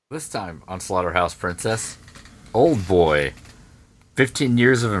This time on Slaughterhouse Princess, Old Boy, 15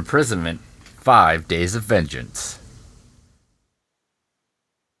 years of imprisonment, 5 days of vengeance.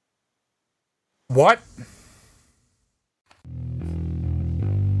 What?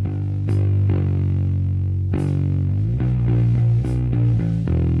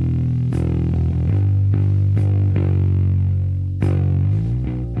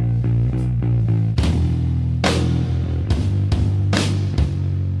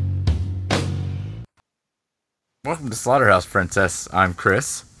 Welcome to Slaughterhouse Princess. I'm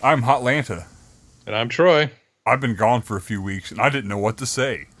Chris. I'm Hotlanta. And I'm Troy. I've been gone for a few weeks and I didn't know what to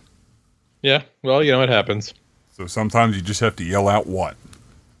say. Yeah, well, you know, it happens. So sometimes you just have to yell out what?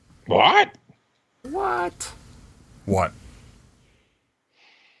 What? What? What?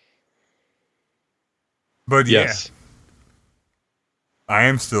 But Yes. yeah, I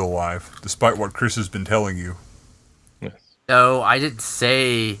am still alive, despite what Chris has been telling you. Yes. No, I didn't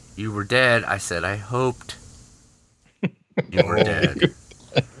say you were dead. I said I hoped you were dead.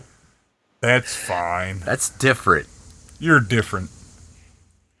 That's fine. That's different. You're different.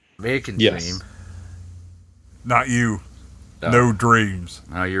 American Yes. dream. Not you. Oh. No dreams.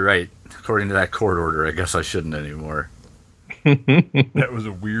 No, you're right. According to that court order, I guess I shouldn't anymore. That was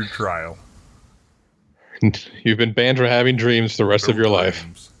a weird trial. You've been banned from having dreams the rest of your life.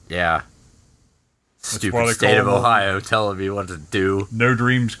 Dreams. Yeah. why Stupid they state of call them- Ohio telling me what to do. No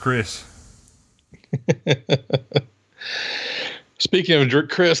dreams, Chris. Speaking of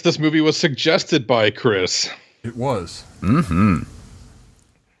Chris, this movie was suggested by Chris. It was. Mm-hmm.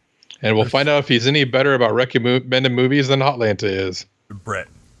 And we'll find out if he's any better about recommending movies than Hotlanta is. Brett.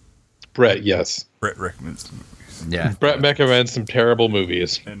 Brett, yes. Brett recommends the movies. Yeah. Brett recommends some terrible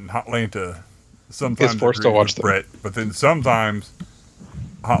movies. And Hotlanta sometimes Is forced to agrees watch with them. Brett, but then sometimes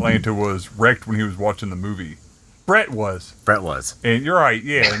Hotlanta was wrecked when he was watching the movie. Brett was. Brett was. And you're right,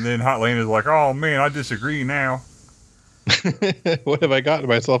 yeah. And then Hotlanta's like, oh man, I disagree now. What have I gotten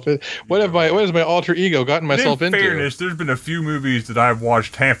myself in? What has my alter ego gotten myself in into? fairness, there's been a few movies that I've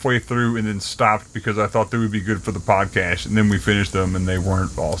watched halfway through and then stopped because I thought they would be good for the podcast, and then we finished them and they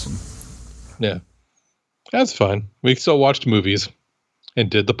weren't awesome. Yeah. That's fine. We still watched movies and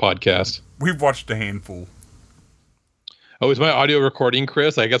did the podcast. We've watched a handful. Oh, is my audio recording,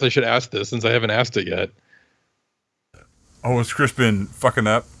 Chris? I guess I should ask this since I haven't asked it yet. Oh, has Chris been fucking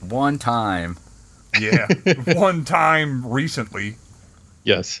up? One time. Yeah. One time recently.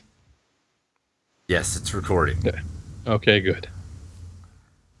 Yes. Yes, it's recording. Okay, good.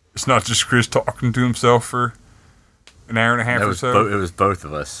 It's not just Chris talking to himself for an hour and a half It or was, so. it was both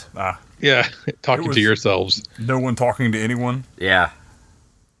of us. Yeah, talking It was- to yourselves. No one talking to anyone. Yeah.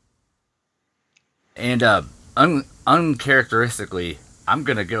 And uncharacteristically, I'm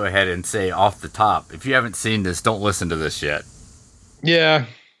going to go ahead and say off the top, if you haven't seen this, don't listen to this yet. Yeah.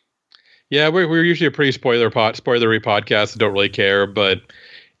 Yeah, we're usually a pretty spoilery podcast. Don't really care. But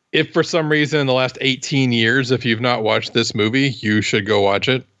if for some reason in the last 18 years, if you've not watched this movie, you should go watch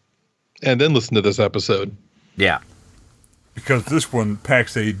it and then listen to this episode. Yeah. Because this one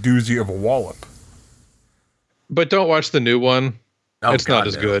packs a doozy of a wallop. But don't watch the new one. Oh, It's not God,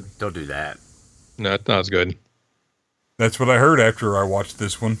 as no. good. Don't do that. No, it's not as good. That's what I heard after I watched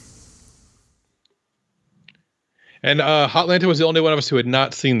this one. And Hotlanta was the only one of us who had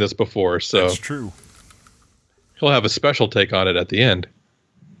not seen this before, so That's true. he'll have a special take on it at the end.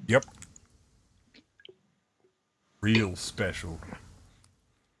 Yep. Real special.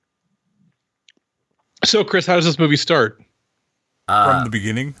 So, Chris, how does this movie start? From the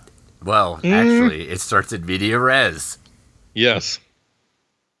beginning. Well, actually, it starts in media res. Yes.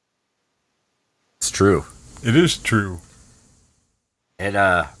 It's true. It is true. And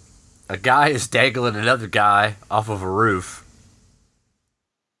a guy is dangling another guy off of a roof.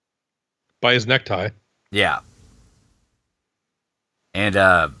 By his necktie. Yeah. And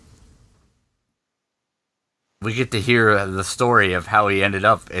we get to hear the story of how he ended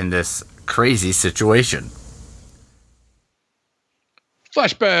up in this crazy situation.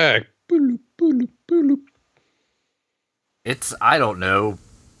 Flashback. Booloop, booloop, booloop. It's, I don't know,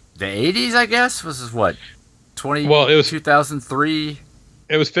 the 80s, I guess? Was this what? Well, it was 2003?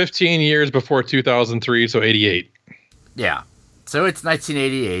 It was 15 years before 2003, so 88. Yeah. So it's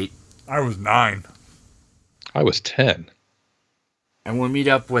 1988. I was 9. I was 10. And we meet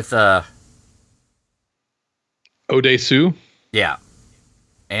up with, O'Day Sue? yeah.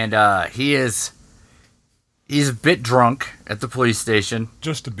 And he's a bit drunk at the police station.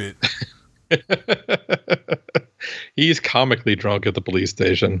 Just a bit. He's comically drunk at the police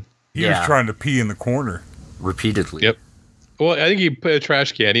station. He Yeah. was trying to pee in the corner. Repeatedly. Yep. Well, I think he put a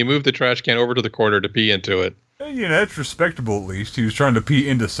trash can. He moved the trash can over to the corner to pee into it. You know, that's respectable at least. He was trying to pee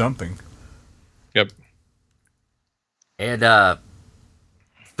into something. Yep. And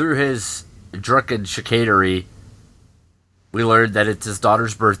through his drunken chicanery, we learned that it's his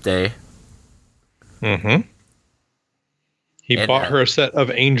daughter's birthday. Mm-hmm. He bought her a set of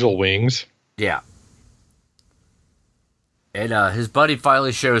angel wings. Yeah. And his buddy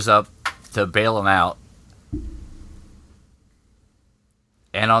finally shows up to bail him out.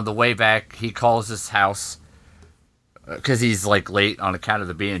 And on the way back, he calls his house because he's like late on account of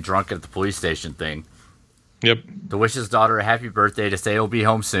the being drunk at the police station thing. Yep. To wish his daughter a happy birthday, to say he'll be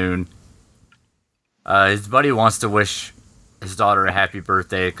home soon. His buddy wants to wish his daughter a happy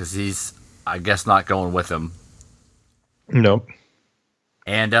birthday because he's, I guess, not going with him. Nope.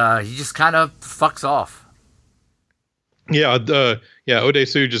 And he just kind of fucks off. Yeah.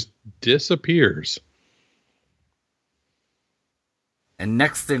 Odesu just disappears. And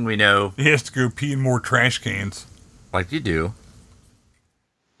next thing we know, He has to go pee in more trash cans. like you do.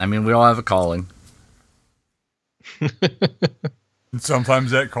 I mean, we all have a calling. And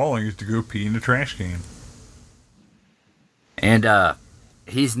sometimes that calling is to go pee in the trash can. And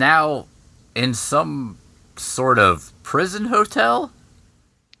he's now in some sort of prison hotel.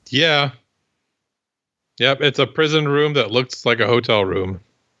 Yeah. Yep. It's a prison room that looks like a hotel room.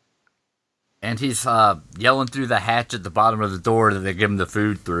 And he's yelling through the hatch at the bottom of the door that they give him the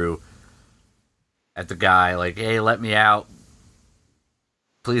food through at the guy, like, hey, let me out.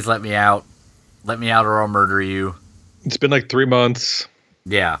 Please let me out. Let me out or I'll murder you. It's been like 3 months.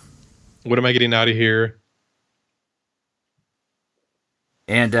 Yeah. When am I getting out of here?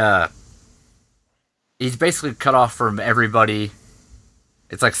 And he's basically cut off from everybody.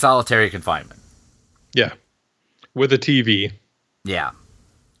 It's like solitary confinement. Yeah. With a TV. Yeah.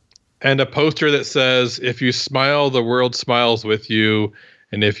 And a poster that says, if you smile, the world smiles with you.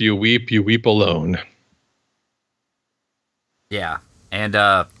 And if you weep alone. Yeah.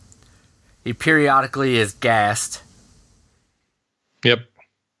 And he periodically is gassed. Yep.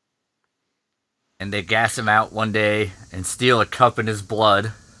 And they gas him out one day and steal a cup in his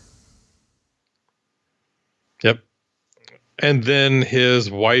blood. Yep. And then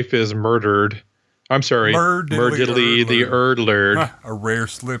his wife is murdered. I'm sorry. Murdiddly the Erdlerd. A rare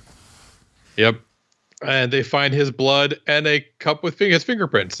slip. Yep. And they find his blood and a cup with his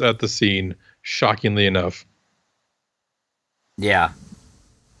fingerprints at the scene, shockingly enough. Yeah.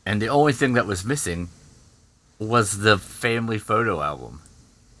 And the only thing that was missing was the family photo album.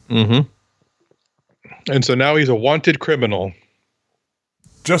 Mm-hmm. And so now he's a wanted criminal.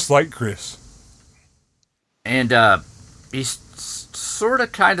 Just like Chris. And he sort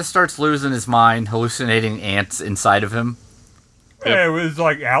of kind of starts losing his mind, hallucinating ants inside of him. Yep. Yeah, it was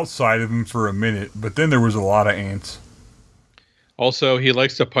like outside of him for a minute, but then there was a lot of ants. Also, he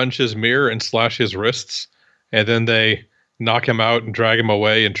likes to punch his mirror and slash his wrists, and then they knock him out and drag him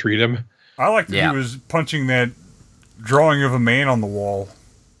away and treat him. I like that he was punching that drawing of a man on the wall.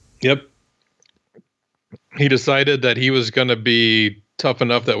 Yep. He decided that he was going to be tough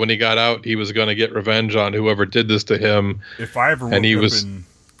enough that when he got out, he was going to get revenge on whoever did this to him. If I ever woke and he up was in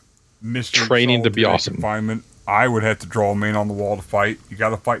mystery training to be solitary awesome. confinement, I would have to draw a man on the wall to fight. You got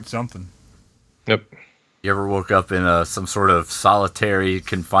to fight something. Yep. You ever woke up in some sort of solitary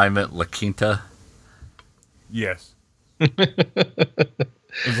confinement La Quinta? Yes.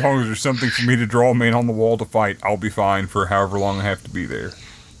 As long as there's something for me to draw a man on the wall to fight, I'll be fine for however long I have to be there.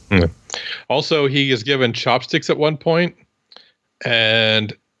 Yeah. Also, he is given chopsticks at one point,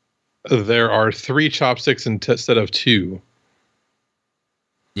 and there are 3 chopsticks instead of 2.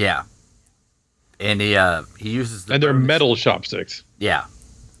 Yeah. And he uses the And they're bonus- metal chopsticks. Yeah.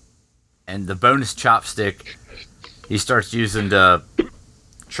 And the bonus chopstick he starts using to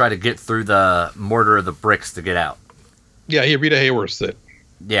try to get through the mortar of the bricks to get out. Yeah, he Rita Hayworths it.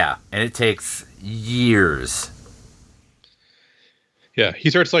 Yeah, and it takes years. Yeah, he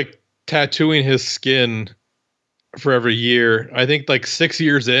starts like tattooing his skin for every year. I think like 6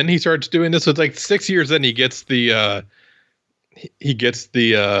 years in, he starts doing this. So it's like 6 years in, he gets the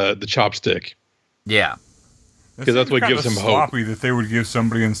chopstick. Yeah. Because that's what Kinda gives him hope. sloppy that they would give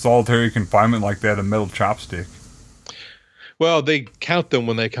somebody in solitary confinement like that a metal chopstick. Well, they count them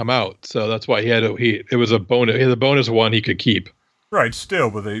when they come out, so that's why it was a bonus. He had a bonus one he could keep. Right, still,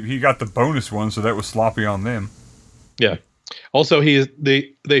 but he got the bonus one, so that was sloppy on them. Yeah. Also,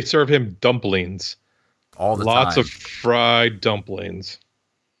 they serve him dumplings. All the Lots time. of fried dumplings.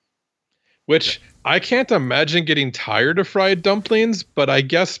 Which I can't imagine getting tired of fried dumplings, but I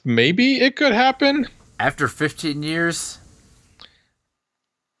guess maybe it could happen. After 15 years?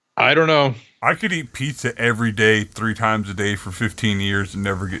 I don't know. I could eat pizza every day, 3 times a day for 15 years and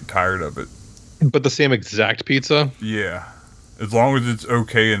never get tired of it. But the same exact pizza? Yeah. As long as it's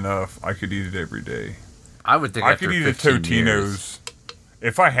okay enough, I could eat it every day. I would think I after could eat a 15 Totino's. years.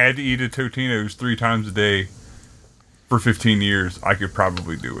 If I had to eat a Totino's 3 times a day for 15 years, I could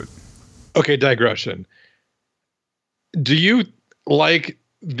probably do it. Okay, digression. Do you like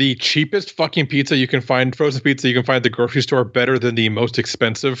the cheapest fucking pizza you can find, frozen pizza you can find at the grocery store, better than the most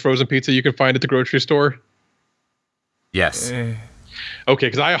expensive frozen pizza you can find at the grocery store? Yes. Okay,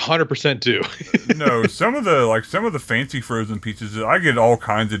 because I 100% do. No, some of the fancy frozen pizzas, I get all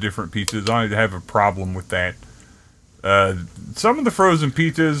kinds of different pizzas. I don't have a problem with that. Some of the frozen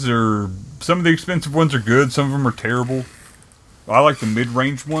pizzas some of the expensive ones are good. Some of them are terrible. I like the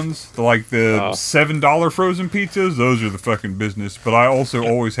mid-range ones. The $7 frozen pizzas. Those are the fucking business. But I also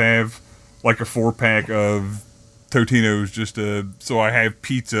always have like a 4-pack of Totino's so I have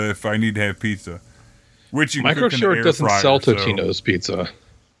pizza if I need to have pizza. Which you can cook in the Microshort air doesn't fryer, sell Totino's pizza.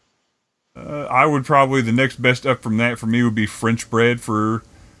 I would probably, the next best up from that for me would be French bread for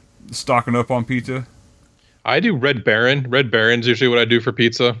stocking up on pizza. I do Red Baron. Red Baron's usually what I do for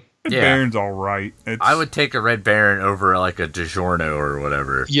pizza. Red Yeah. Baron's all right. I would take a Red Baron over like a DiGiorno or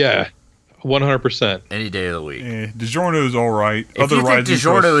whatever Yeah, 100%. any day of the week. DiGiorno's all right. If you think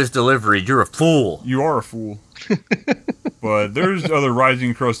DiGiorno is delivery, you're a fool. You are a fool. But there's other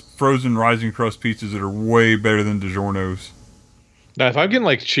frozen rising crust pizzas that are way better than DiGiorno's. Now, if I'm getting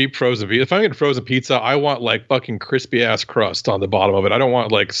like cheap frozen pizza, if I'm getting frozen pizza, I want like fucking crispy ass crust on the bottom of it. I don't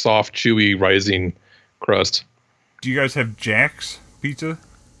want like soft, chewy, rising crust. Do you guys have Jack's pizza?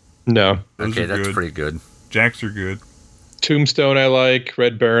 No. Those Okay, are that's good. pretty good. Jack's are good. Tombstone I like.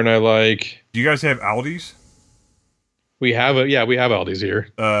 Red Baron I like. Do you guys have Aldi's? We have Aldi's here.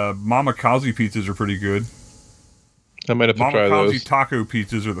 Mama Kazi pizzas are pretty good. I might have to Mama try Kazi those. taco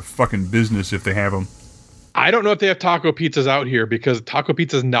pizzas are the fucking business if they have them. I don't know if they have taco pizzas out here because taco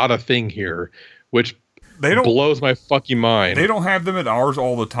pizza is not a thing here, which blows my fucking mind. They don't have them at ours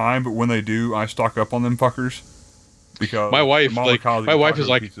all the time, but when they do, I stock up on them fuckers. Because My wife, Mama like, Kazi my wife taco is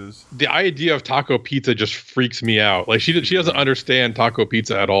like, pizzas. the idea of taco pizza just freaks me out. Like she doesn't understand taco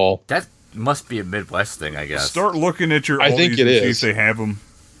pizza at all. That must be a Midwest thing, I guess. Start looking at your I Aldi's think and it see is. if they have them.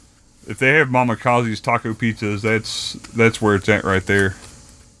 If they have Mama Kazi's taco pizzas, that's where it's at right there.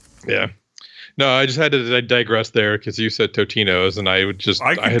 Yeah. No, I just had to digress there because you said Totino's, and I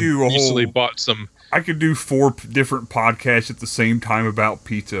had recently bought some. I could do 4 different podcasts at the same time about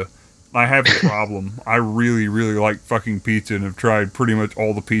pizza. I have a problem. I really, really like fucking pizza and have tried pretty much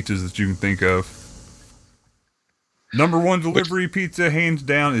all the pizzas that you can think of. Number 1 delivery pizza, hands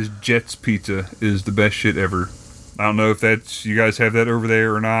down, is Jet's Pizza. Is the best shit ever. I don't know if you guys have that over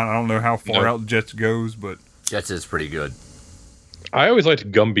there or not. I don't know how far out Jet's goes, but Jets is pretty good. I always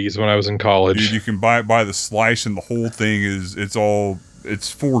liked Gumby's when I was in college. dude, you can buy it by the slice, and the whole thing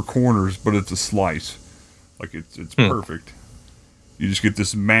it's 4 corners, but it's a slice. Like it's perfect. You just get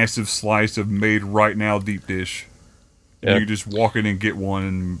this massive slice of made right now deep dish. Yeah. You can just walk in and get one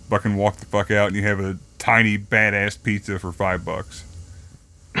and fucking walk the fuck out, and you have a tiny badass pizza for $5.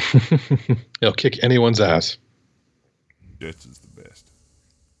 It'll kick anyone's ass. Jets is the best.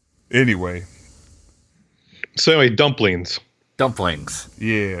 Anyway, So anyway, dumplings. Dumplings.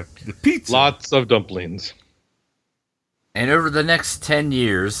 yeah, the pizza. Lots of dumplings. And over the next 10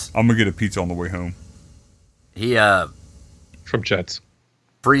 years, I'm gonna get a pizza on the way home. he From Jets.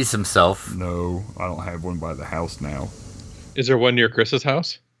 frees himself. No, I don't have one by the house now. Is there one near Chris's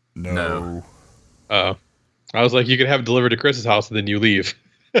house? No. Oh. I was like, you could have it delivered to Chris's house and then you leave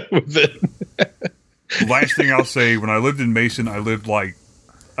with it. Last thing I'll say, when I lived in Mason, I lived like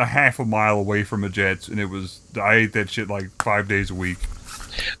a half a mile away from a Jets, and I ate that shit like 5 days a week.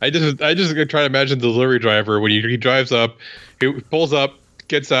 I just try to imagine the delivery driver when he drives up, he pulls up,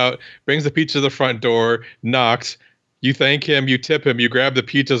 gets out, brings the pizza to the front door, knocks. You thank him, you tip him, you grab the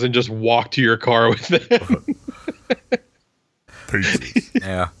pizzas, and just walk to your car with them. Pizzas.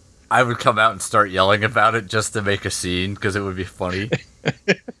 Yeah. I would come out and start yelling about it just to make a scene because it would be funny.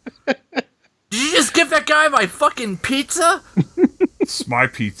 Did you just give that guy my fucking pizza? It's my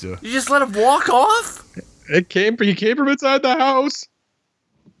pizza. You just let him walk off? He came from inside the house.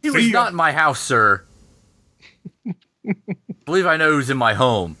 He was See ya. not in my house, sir. Believe I know who's in my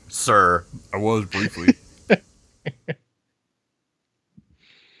home, sir. I was briefly.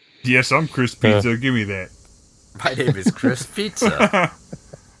 Yes, I'm Chris Pizza. Give me that. My name is Chris Pizza.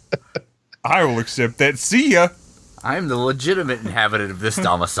 I will accept that. See ya. I'm the legitimate inhabitant of this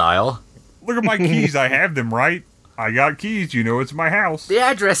domicile. Look at my keys. I have them, right? I got keys. You know it's my house. The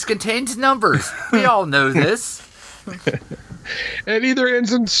address contains numbers. We all know this. It either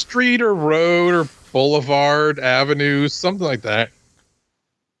ends in street, or road, or boulevard, avenue, something like that.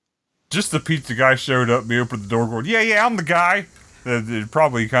 Just the pizza guy showed up, me opened the door going, yeah, I'm the guy. It'd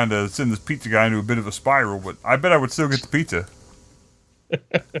probably kind of send this pizza guy into a bit of a spiral, but I bet I would still get the pizza.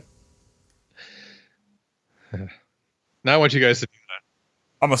 Now I want you guys to do that.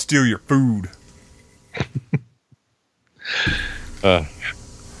 I'm going to steal your food.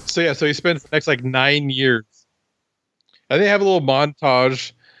 So he spends the next like 9 years. And they have a little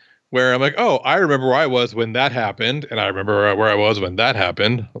montage where I'm like, oh, I remember where I was when that happened, and I remember where I was when that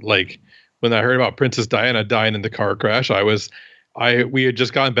happened. Like when I heard about Princess Diana dying in the car crash, we had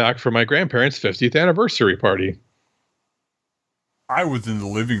just gotten back from my grandparents' 50th anniversary party. I was in the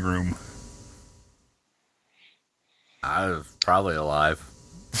living room. I was probably alive.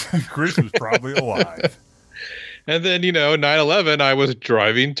 Chris was probably alive. And then, 9/11, I was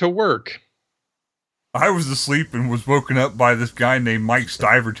driving to work. I was asleep and was woken up by this guy named Mike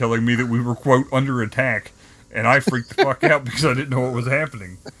Stiver telling me that we were, quote, under attack. And I freaked the fuck out because I didn't know what was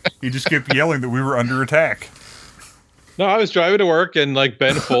happening. He just kept yelling that we were under attack. No, I was driving to work, and like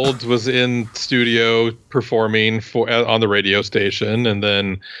Ben Folds was in studio performing on the radio station, and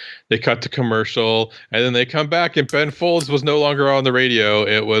then they cut to commercial, and then they come back, and Ben Folds was no longer on the radio.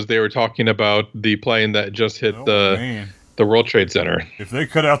 They were talking about the plane that just hit the World Trade Center. If they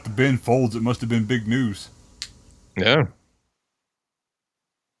cut out the Ben Folds, it must have been big news. Yeah.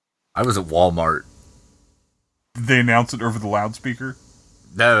 I was at Walmart. Did they announce it over the loudspeaker?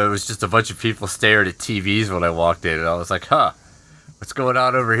 No, it was just a bunch of people staring at TVs when I walked in, and I was like, what's going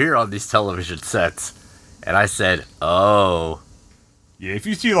on over here on these television sets? And I said, oh. Yeah, if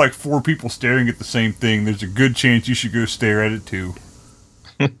you see like 4 people staring at the same thing, there's a good chance you should go stare at it too.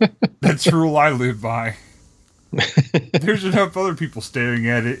 That's the rule I live by. There's enough other people staring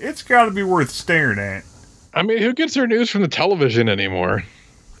at it. It's got to be worth staring at. I mean, who gets their news from the television anymore?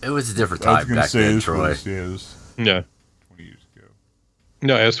 It was a different time back then, Troy. Yeah. 20 years ago.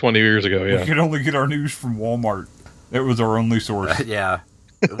 No, it was 20 years ago, yeah. We could only get our news from Walmart. That was our only source. Yeah.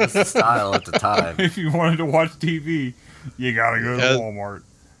 It was the style at the time. If you wanted to watch TV, you got to go to Walmart.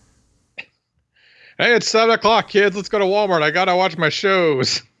 Hey, it's 7 o'clock, kids. Let's go to Walmart. I got to watch my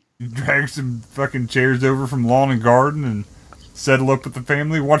shows. You drag some fucking chairs over from Lawn and Garden and settle up with the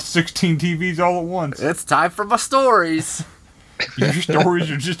family. Watch 16 TVs all at once. It's time for my stories. Your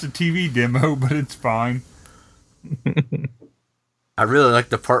stories are just a TV demo, but it's fine. I really like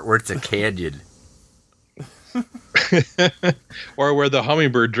the part where it's a canyon. Or where the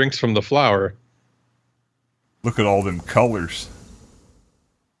hummingbird drinks from the flower. Look at all them colors.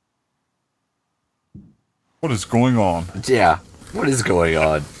 What is going on? Yeah. What is going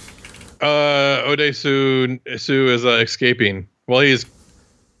on? Odesu is escaping. Well, he's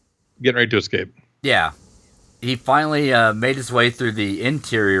getting ready to escape. Yeah. He finally made his way through the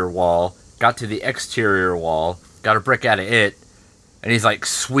interior wall, got to the exterior wall, got a brick out of it, and he's like,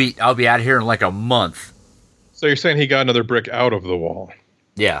 sweet, I'll be out of here in like a month. So you're saying he got another brick out of the wall?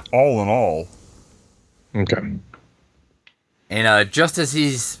 Yeah. All in all. Okay. And just as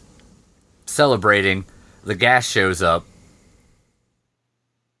he's celebrating, the gas shows up.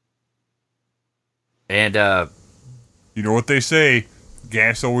 And, you know what they say,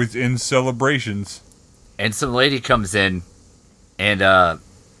 gas always ends celebrations. And some lady comes in and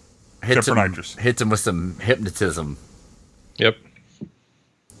hits him with some hypnotism. Yep.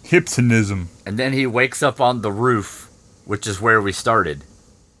 Hypnotism. And then he wakes up on the roof, which is where we started.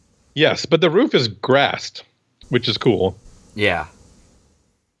 Yes, but the roof is grassed, which is cool. Yeah.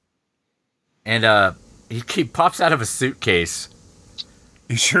 And he pops out of a suitcase.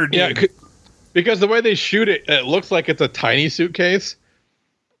 He sure did. Yeah, because the way they shoot it, it looks like it's a tiny suitcase.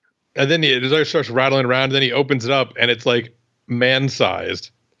 And then it starts rattling around, and then he opens it up, and it's like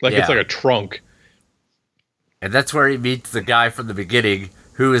man-sized. Like it's like a trunk. And that's where he meets the guy from the beginning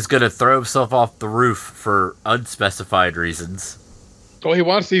who is going to throw himself off the roof for unspecified reasons.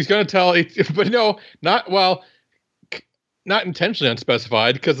 Well, he's going to tell, but no, not intentionally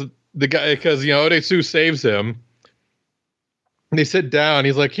unspecified, because Odesu saves him. And they sit down.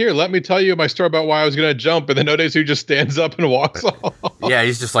 He's like, here, let me tell you my story about why I was going to jump. And then Odesu just stands up and walks off. Yeah,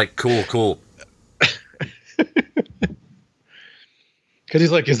 he's just like, cool. Because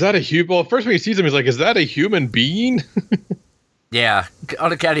he's like, is that a human? Well, first when he sees him, he's like, is that a human being? Yeah,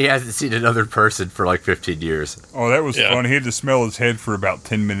 on account he hasn't seen another person for like 15 years. Oh, that was fun. He had to smell his head for about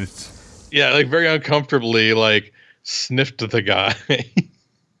 10 minutes. Yeah, like very uncomfortably, like sniffed the guy.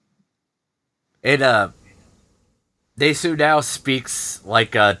 And Desu now speaks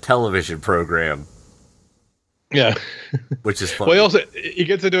like a television program. Yeah. Which is funny. Well, he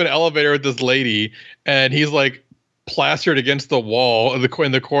gets into an elevator with this lady, and he's like plastered against the wall in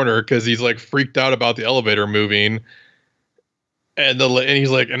the corner because he's like freaked out about the elevator moving. And he's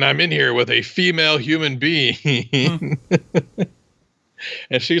like, and I'm in here with a female human being.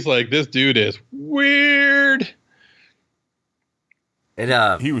 And she's like, this dude is weird.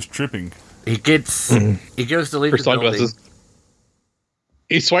 And He was tripping. he goes to leave For the sunglasses. building.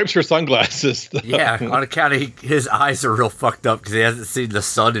 He swipes for sunglasses. Though. Yeah, on account of his eyes are real fucked up because he hasn't seen the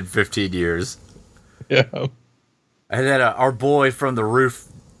sun in 15 years. Yeah. And then our boy from the roof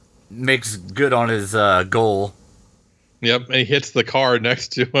makes good on his goal. Yep. And he hits the car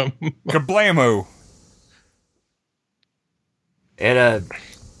next to him. Kablamo! And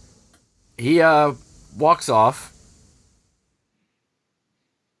he walks off.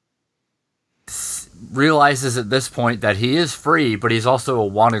 Realizes at this point that he is free, but he's also a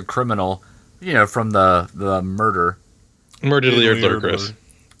wanted criminal, from the murder. Murdered Ludacris.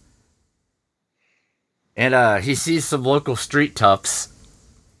 And he sees some local street toughs.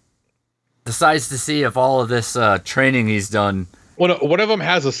 Decides to see if all of this training he's done. One of them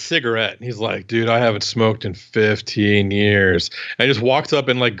has a cigarette. He's like, dude, I haven't smoked in 15 years. And he just walks up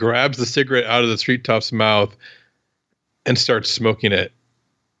and like grabs the cigarette out of the street tough's mouth and starts smoking it.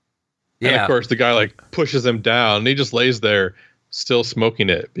 Yeah. And of course, the guy like pushes him down and he just lays there still smoking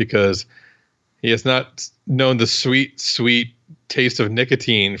it because he has not known the sweet, sweet taste of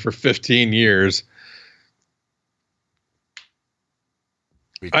nicotine for 15 years.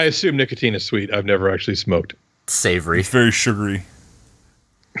 I assume nicotine is sweet. I've never actually smoked. Savory. It's very sugary.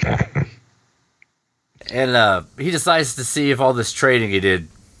 And he decides to see if all this training he did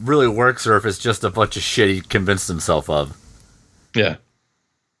really works or if it's just a bunch of shit he convinced himself of. Yeah.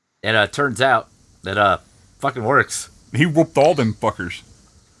 And it turns out that fucking works. He whooped all them fuckers.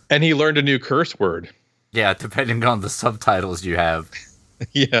 And he learned a new curse word. Yeah, depending on the subtitles you have.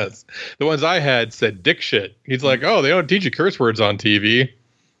 Yes. The ones I had said dick shit. He's like, oh, they don't teach you curse words on TV.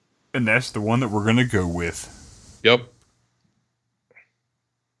 And that's the one that we're going to go with. Yep.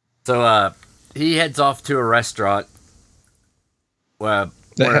 So he heads off to a restaurant where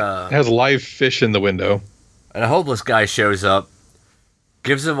has live fish in the window. a homeless guy shows up,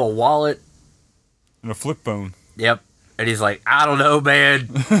 gives him a wallet. And a flip phone. Yep. And he's like, I don't know, man.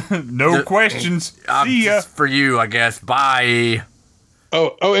 No questions. I'm See ya. just for you, I guess. Bye.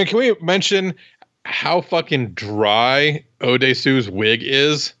 Oh, and can we mention how fucking dry Odesu's wig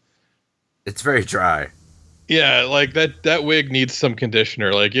is? It's very dry. Yeah, like that wig needs some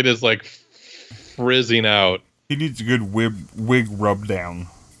conditioner. Like it is like frizzing out. He needs a good wig rub down.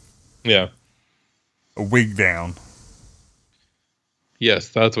 Yeah. A wig down. Yes,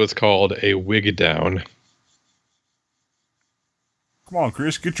 that's what's called a wig down. Come on,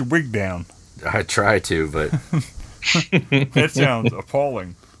 Chris, get your wig down. I try to, but... That sounds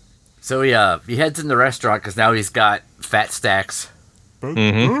appalling. So he heads in the restaurant because now he's got fat stacks.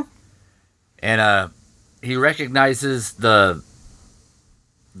 Mhm. And he recognizes the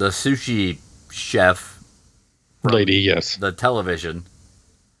sushi chef Lady, yes. the television.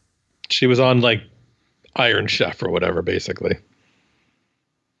 She was on like Iron Chef or whatever, basically.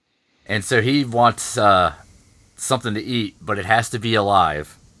 And so he wants something to eat, but it has to be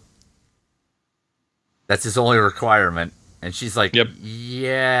alive. That's his only requirement. And she's like, Yep.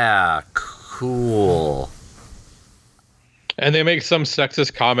 Yeah, cool. And they make some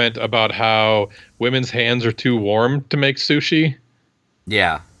sexist comment about how women's hands are too warm to make sushi.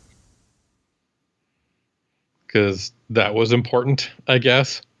 Yeah. Because that was important, I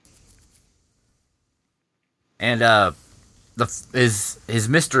guess. And his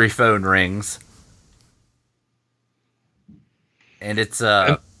mystery phone rings. And it's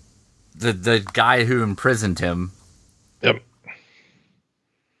the guy who imprisoned him. Yep.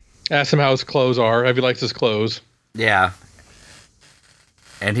 Ask him how his clothes are, if he likes his clothes. Yeah.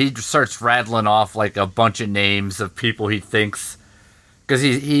 And he starts rattling off like a bunch of names of people he thinks, because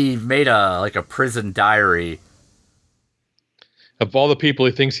he made a prison diary Of all the people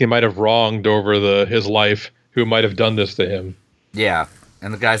he thinks he might have wronged over his life, who might have done this to him. Yeah.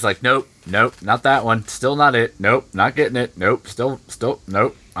 And the guy's like, nope, not that one. Still not it. Nope, not getting it. Nope, still,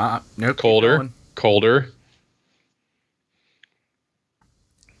 nope. Nope. Colder.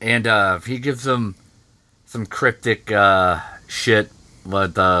 And he gives him some cryptic shit,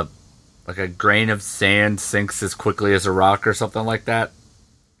 with like a grain of sand sinks as quickly as a rock or something like that.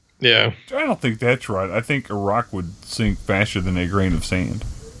 Yeah. I don't think that's right. I think a rock would sink faster than a grain of sand.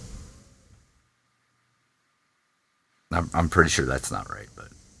 I'm pretty sure that's not right, but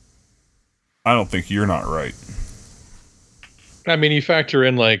I don't think you're not right. I mean, you factor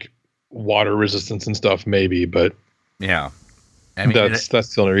in like water resistance and stuff, maybe, but yeah. I mean, that's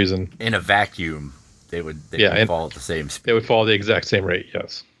the only reason. in a vacuum, they would fall at the same speed. They would follow the exact same rate,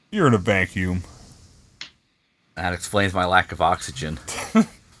 yes. You're in a vacuum. That explains my lack of oxygen.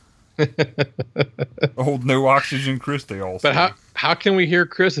 Old no oxygen Chris, they all say. But how can we hear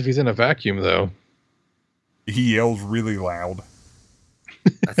Chris if he's in a vacuum, though? He yells really loud.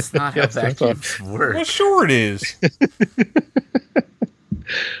 That's not how vacuums work. Well, sure it is.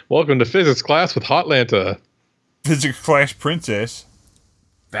 Welcome to physics class with Hotlanta. Physics class princess.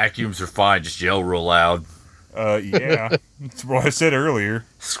 Vacuums are fine, just yell real loud. Yeah. That's what I said earlier.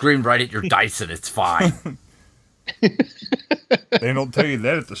 Scream right at your Dyson, it's fine. They don't tell you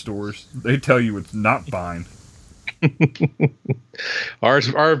that at the stores. They tell you it's not fine.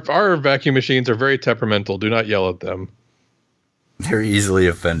 Our vacuum machines are very temperamental. Do not yell at them. They're easily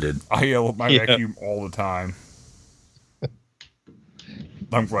offended. I yell at my vacuum all the time.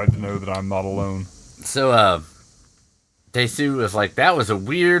 I'm glad to know that I'm not alone. So, Daesu was like, that was a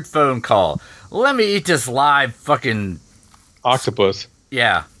weird phone call. Let me eat this live fucking... Octopus.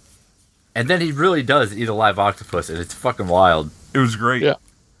 Yeah. And then he really does eat a live octopus, and it's fucking wild. It was great. Yeah.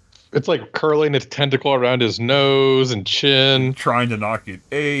 It's like curling its tentacle around his nose and chin. Trying to not get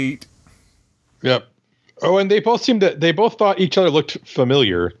ate. Yep. Oh, and they both thought each other looked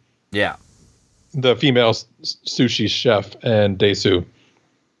familiar. Yeah. The female sushi chef and Daesu.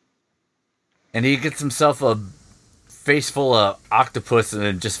 And he gets himself a face full of octopus and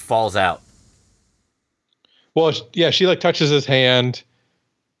then just falls out. Well, yeah, she like touches his hand,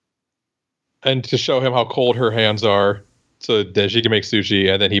 and to show him how cold her hands are, so that she can make sushi,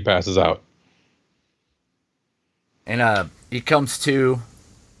 and then he passes out. And he comes to,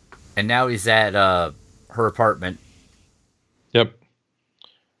 and now he's at her apartment. Yep.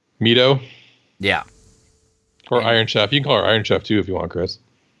 Mito. Yeah. Or Iron Chef. You can call her Iron Chef too if you want, Chris.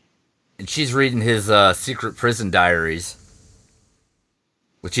 And she's reading his secret prison diaries,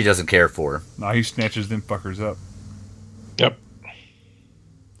 which he doesn't care for. Nah, he snatches them fuckers up. Yep.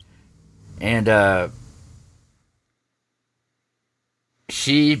 And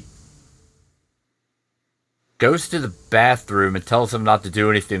she goes to the bathroom and tells him not to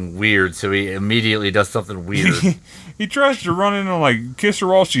do anything weird, so he immediately does something weird. He tries to run in and like kiss her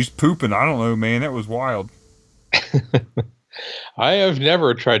while she's pooping. I don't know, man. That was wild. I have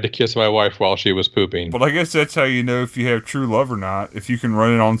never tried to kiss my wife while she was pooping. But I guess that's how you know if you have true love or not. If you can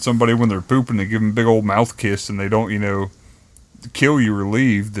run in on somebody when they're pooping and give them a big old mouth kiss and they don't, kill you or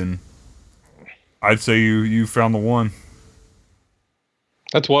leave, then I'd say you found the one.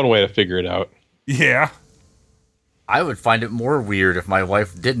 That's one way to figure it out. Yeah. I would find it more weird if my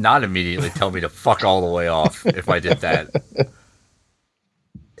wife did not immediately tell me to fuck all the way off if I did that.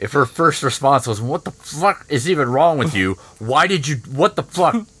 If her first response was, what the fuck is even wrong with you? Why did you, what the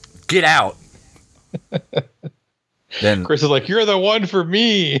fuck? Get out. Then Chris is like, you're the one for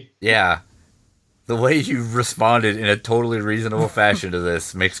me. Yeah. The way you responded in a totally reasonable fashion to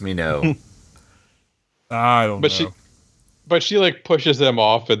this makes me know. I don't know. But she like pushes them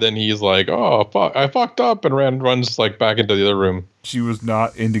off, and then he's like, "Oh fuck, I fucked up," and runs like back into the other room. She was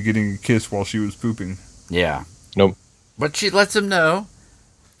not into getting a kiss while she was pooping. Yeah. Nope. But she lets him know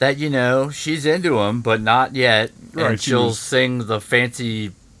that, she's into him, but not yet. Right, and she'll sing the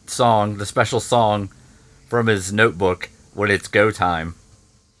fancy song, the special song from his notebook when it's go time.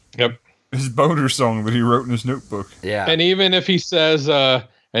 Yep. His boner song that he wrote in his notebook. Yeah. And even if he says,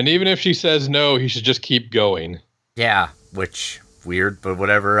 even if she says no, he should just keep going. Yeah. Which, weird, but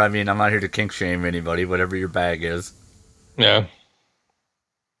whatever. I mean, I'm not here to kink shame anybody, whatever your bag is. Yeah.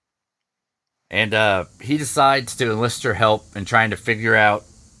 And he decides to enlist her help in trying to figure out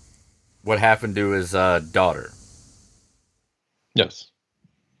what happened to his daughter. Yes.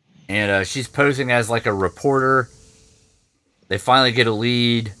 And she's posing as like a reporter. They finally get a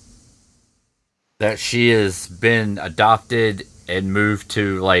lead that she has been adopted and moved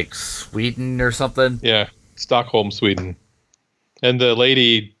to like Sweden or something. Yeah. Stockholm, Sweden. And the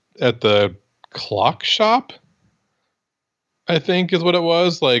lady at the clock shop, I think is what it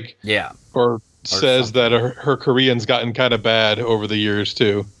was. Like, Yeah. or says something. that her Korean's gotten kind of bad over the years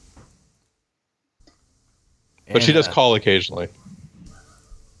too. But she does call occasionally.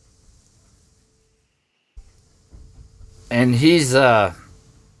 And he's back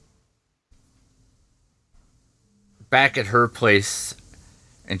at her place,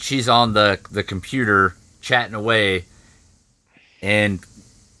 and she's on the computer chatting away, and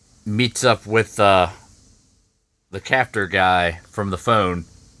meets up with the captor guy from the phone.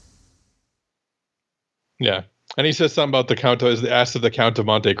 Yeah. And he says something about the Count, asked if the Count of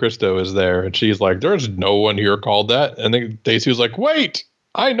Monte Cristo is there. And she's like, there's no one here called that. And then Daisu's like, wait,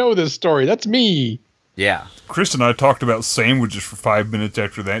 I know this story. That's me. Yeah, Chris and I talked about sandwiches for 5 minutes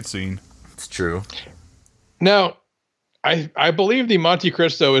after that scene. it's true. Now, I believe the Monte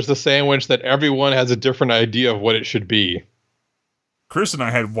Cristo is the sandwich that everyone has a different idea of what it should be. Chris and I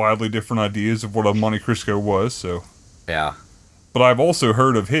had wildly different ideas of what a Monte Cristo was, so. Yeah. But I've also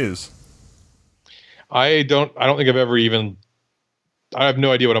heard of his. I don't think I've ever even. I have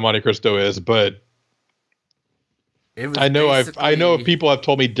no idea what a Monte Cristo is, but I know people have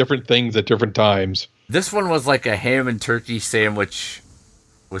told me different things at different times. This one was like a ham and turkey sandwich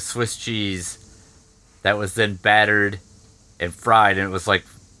with Swiss cheese that was then battered and fried, and it was like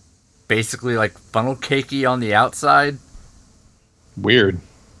basically like funnel cakey on the outside. Weird.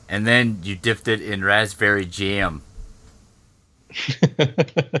 And then you dipped it in raspberry jam.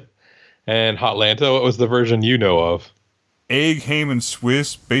 And Hotlanta, what was the version you know of? Egg, ham, and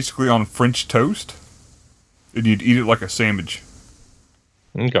Swiss, basically on French toast. And you'd eat it like a sandwich.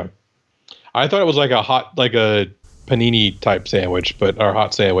 Okay. I thought it was like a panini type sandwich, or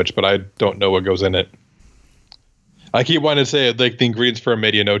hot sandwich, but I don't know what goes in it. I keep wanting to say like the ingredients for a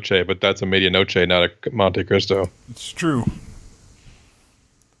medianoche, but that's a medianoche, not a Monte Cristo. It's true.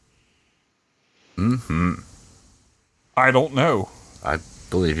 Mm-hmm. I don't know. I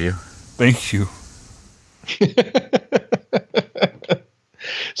believe you. Thank you.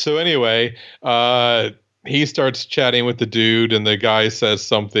 So anyway, he starts chatting with the dude, and the guy says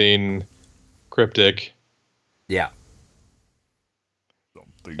something cryptic. Yeah.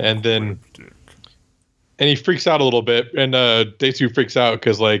 And he freaks out a little bit, and Daisu freaks out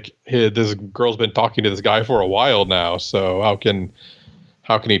because like this girl's been talking to this guy for a while now. So how can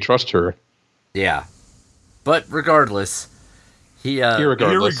he trust her? Yeah. But regardless,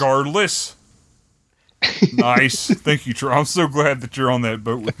 Irregardless. Nice. Thank you, Troy. I'm so glad that you're on that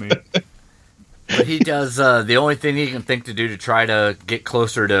boat with me. But he does the only thing he can think to do to try to get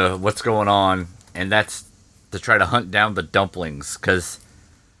closer to what's going on, and that's to try to hunt down the dumplings, because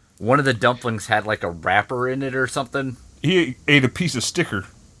one of the dumplings had like a wrapper in it or something. He ate a piece of sticker.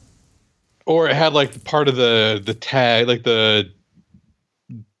 Or it had like part of the tag, like the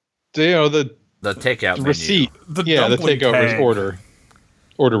takeout receipt. Menu. The takeout tag.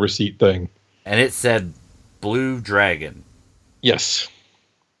 order receipt thing. And it said Blue Dragon. Yes.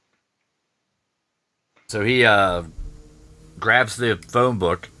 So he grabs the phone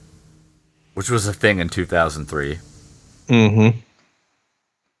book, which was a thing in 2003. Mm-hmm.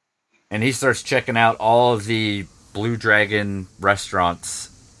 And he starts checking out all of the Blue Dragon restaurants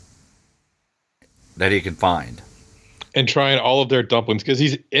that he can find. And trying all of their dumplings, because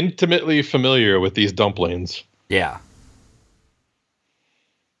he's intimately familiar with these dumplings. Yeah.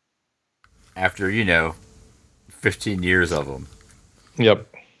 After, 15 years of them. Yep.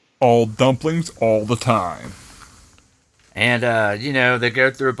 All dumplings all the time. And, they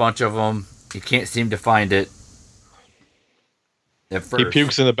go through a bunch of them. He can't seem to find it. At first. He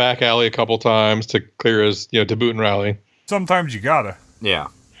pukes in the back alley a couple times to clear his, to boot and rally. Sometimes you gotta. Yeah.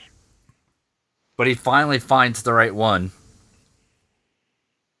 But he finally finds the right one.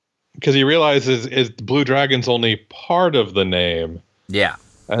 Because he realizes Blue Dragon's only part of the name. Yeah.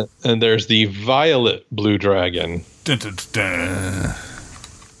 And there's the Violet Blue Dragon. Dun, dun, dun.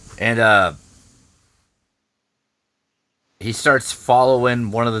 And he starts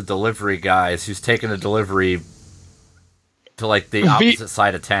following one of the delivery guys who's taking a delivery to like the opposite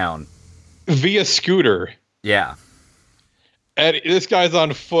side of town. Via scooter. Yeah. And this guy's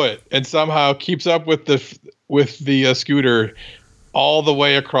on foot and somehow keeps up with the scooter all the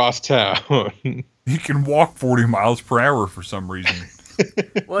way across town. He can walk 40 miles per hour for some reason.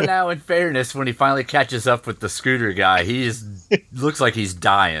 Well, now, in fairness, when he finally catches up with the scooter guy, looks like he's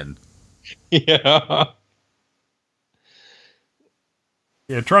dying. Yeah.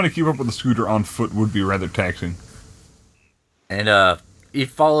 Yeah, trying to keep up with the scooter on foot would be rather taxing. And he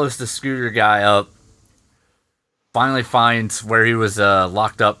follows the scooter guy up, finally finds where he was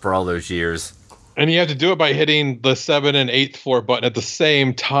locked up for all those years. And you have to do it by hitting the 7th and 8th floor button at the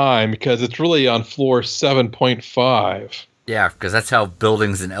same time, because it's really on floor 7.5. Yeah, because that's how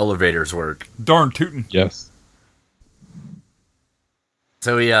buildings and elevators work. Darn tootin'. Yes.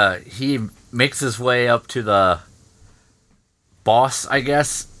 So he makes his way up to the boss, I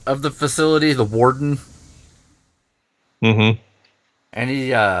guess, of the facility, the warden. Mm-hmm. And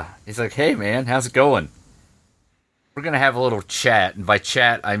he's like, "Hey, man, how's it going? We're going to have a little chat. And by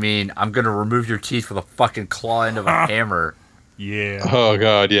chat, I mean I'm going to remove your teeth with a fucking claw end of a hammer. Yeah. Oh,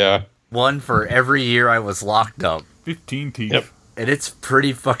 God, yeah. One for every year I was locked up. 15 teeth. Yep. And it's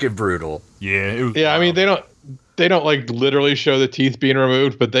pretty fucking brutal. Yeah, it was. Yeah, I mean, they don't like literally show the teeth being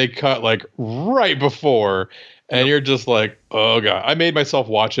removed, but they cut like right before. And you're just like, oh, God. I made myself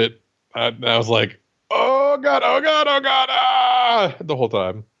watch it. And I was like, oh, God, oh, God, oh, God, ah! The whole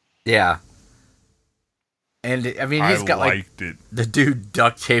time. Yeah. And I mean, I he's got like liked it. the dude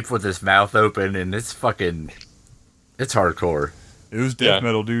duct taped with his mouth open, and it's it's hardcore. It was death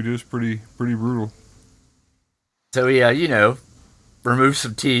metal, dude. It was pretty brutal. So he, removes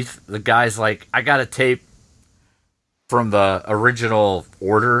some teeth. The guy's like, I got a tape from the original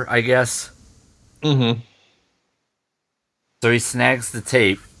order, I guess. Mm-hmm. So he snags the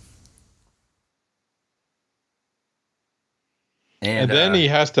tape. And then he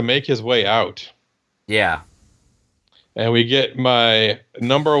has to make his way out. Yeah. And we get my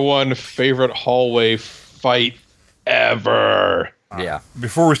number one favorite hallway fight ever. Yeah.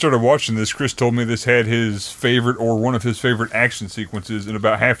 Before we started watching this, Chris told me this had his favorite or one of his favorite action sequences, and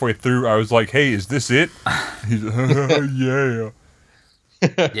about halfway through, I was like, "Hey, is this it?" He's like, "Yeah."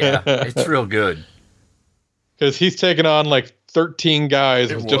 Yeah, it's real good. Because he's taken on like 13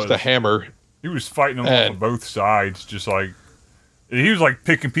 guys with just a hammer. He was fighting them off of both sides, just like he was like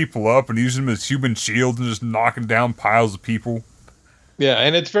picking people up and using them as human shields and just knocking down piles of people. Yeah,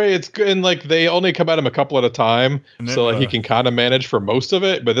 and it's good, and like they only come at him a couple at a time, And then, so like he can kind of manage for most of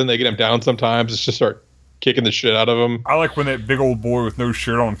it. But then they get him down sometimes. It's just start kicking the shit out of him. I like when that big old boy with no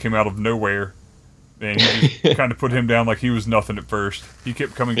shirt on came out of nowhere, and he just kind of put him down like he was nothing at first. He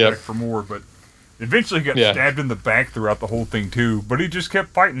kept coming back for more, but eventually he got stabbed in the back throughout the whole thing too. But he just kept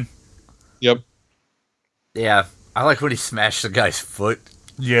fighting. Yep. Yeah, I like when he smashed the guy's foot.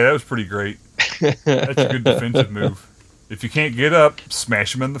 Yeah, that was pretty great. That's a good defensive move. If you can't get up,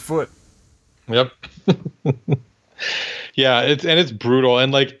 smash him in the foot. Yep. Yeah, it's brutal,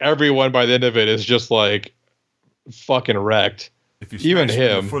 and like everyone by the end of it is just like fucking wrecked. If you even smash him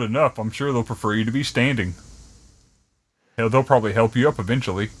in him the foot enough, I'm sure they'll prefer you to be standing. Hell, they'll probably help you up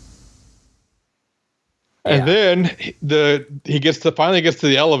eventually. And then he finally gets to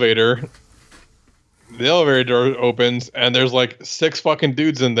the elevator. The elevator door opens, and there's like 6 fucking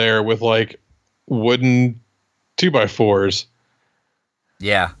dudes in there with like wooden 2x4s.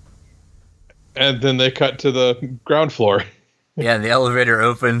 Yeah. And then they cut to the ground floor. Yeah, and the elevator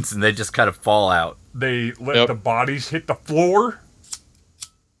opens, and they just kind of fall out. They let the bodies hit the floor.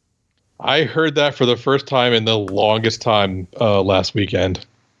 I heard that for the first time in the longest time last weekend.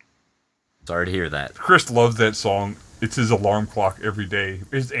 Sorry to hear that. Chris loves that song. It's his alarm clock every day.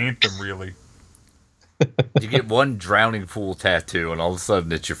 His anthem, really. You get one drowning pool tattoo, and all of a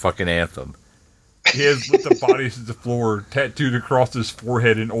sudden it's your fucking anthem. He has let the bodies hit the floor tattooed across his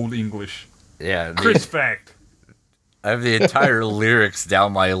forehead in Old English. Yeah. Chris fact. I have the entire lyrics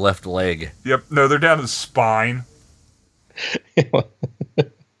down my left leg. Yep. No, they're down his spine.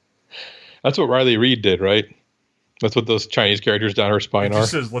 That's what Riley Reid did, right? That's what those Chinese characters down her spine It are.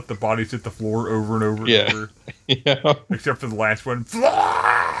 just says let the bodies hit the floor over and over and over. Yeah. Except for the last one.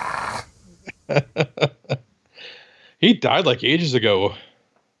 He died like ages ago.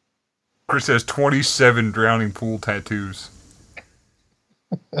 Chris has 27 drowning pool tattoos.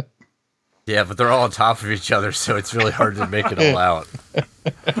 Yeah, but they're all on top of each other, so it's really hard to make it all out.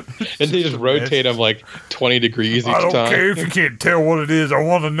 And they just rotate them like 20 degrees each I don't time. care if you can't tell what it is. I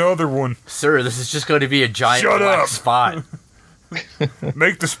want another one. Sir, this is just going to be a giant Shut black up. spot.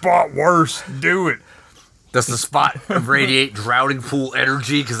 Make the spot worse. Do it. Does the spot radiate drowning pool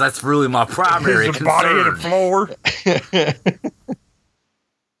energy? Because that's really my primary Is the body hit the floor?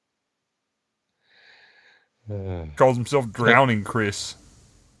 Calls himself Drowning Chris.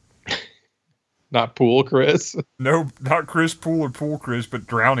 Not Pool Chris. No, not Chris Pool or Pool Chris, but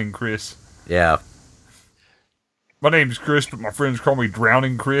Drowning Chris. Yeah. My name's Chris, but my friends call me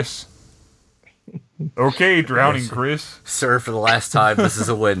Drowning Chris. Okay, Drowning Chris. Sir, for the last time, this is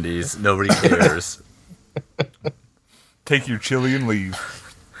a Wendy's. Nobody cares. Take your chili and leave.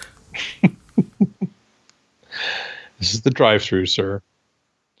 This is the drive-thru, sir.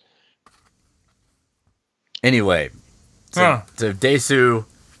 Anyway, so Daesu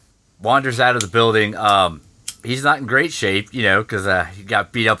wanders out of the building. He's not in great shape, because he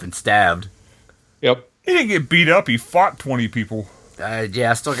got beat up and stabbed. Yep. He didn't get beat up. He fought 20 people. Yeah,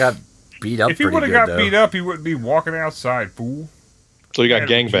 I still got beat up. If he would have got beat up, he wouldn't be walking outside, fool. So he got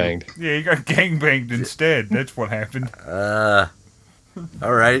gangbanged. Yeah, he got gangbanged instead. That's what happened.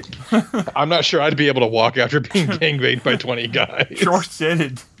 All right. I'm not sure I'd be able to walk after being gangbanged by 20 guys. Short said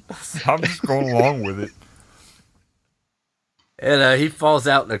it. I'm just going along with it. And he falls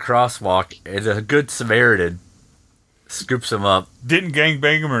out in a crosswalk, and a good Samaritan scoops him up. Didn't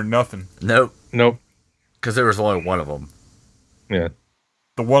gangbang him or nothing. Nope. Nope. Because there was only one of them. Yeah.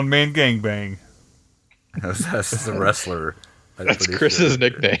 The one-man gangbang. That's the wrestler. That's Chris's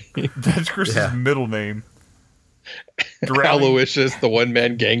nickname. That's Chris's middle name. Aloysius, the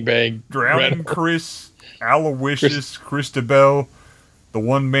one-man gangbang. Drowning Chris, Aloysius, Christabel, the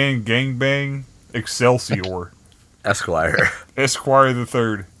one-man gangbang. Excelsior. Esquire. Esquire the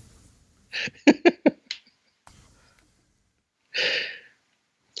Third.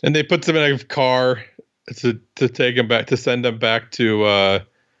 And they put him in a car to take him back, to send him back to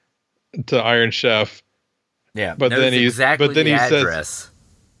Iron Chef. Yeah, but then he address.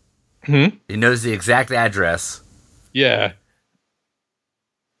 Says, He knows the exact address. Yeah.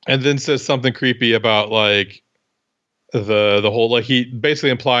 And then says something creepy about like the whole, like, he basically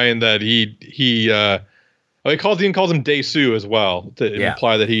implying that he calls him Dae-Soo as well to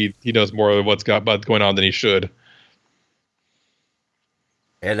imply that he knows more of what's going on than he should.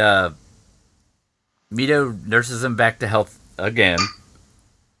 And Mito nurses him back to health again.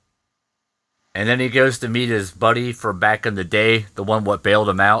 And then he goes to meet his buddy from back in the day, the one what bailed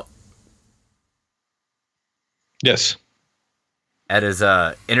him out. Yes. At his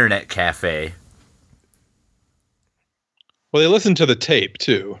internet cafe. Well, they listened to the tape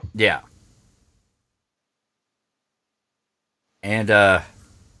too. Yeah. And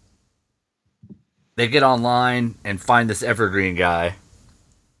they get online and find this Evergreen guy.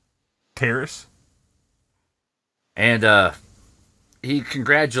 Terrace. And he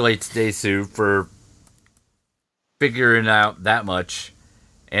congratulates Dae-Soo for figuring out that much,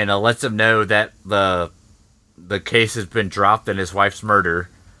 and lets him know that the case has been dropped in his wife's murder.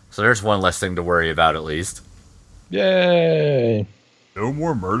 So there's one less thing to worry about, at least. Yay! No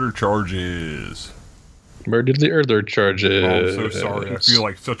more murder charges. Murdered the Earther charges. Oh, I'm so sorry. I feel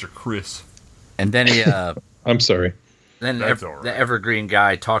like such a Chris. And then he I'm sorry. Then That's all right. the Evergreen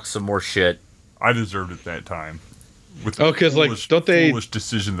guy talks some more shit. I deserved it that time. With the foolish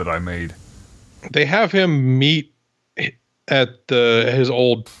decision that I made. They have him meet at his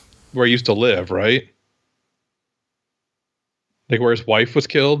old, where he used to live, right? Like where his wife was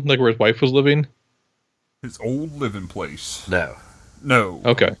killed? Like where his wife was living? His old living place. No.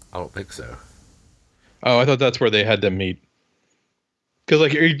 Okay. I don't think so. Oh, I thought that's where they had them meet. Because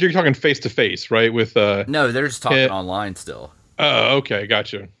like you're talking face to face, right? With no, they're just talking online still. Oh, okay,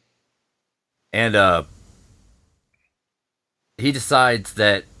 gotcha. And he decides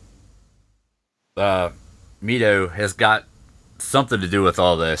that Mito has got something to do with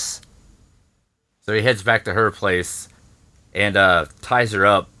all this. So he heads back to her place and ties her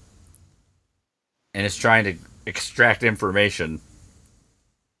up and is trying to extract information.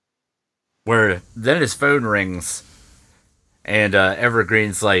 Where then his phone rings and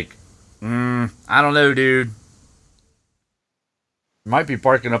Evergreen's like, I don't know, dude. Might be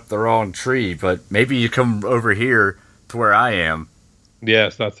barking up the wrong tree, but maybe you come over here to where I am.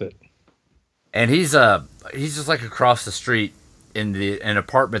 Yes, that's it. And he's just like across the street in an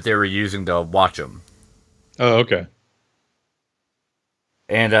apartment they were using to watch him. Oh, okay.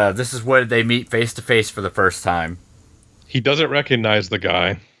 And this is where they meet face to face for the first time. He doesn't recognize the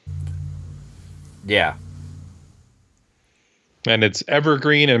guy. Yeah. And it's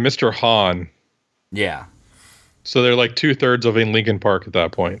Evergreen and Mr. Han. Yeah. So they're like 2/3 of in Lincoln Park at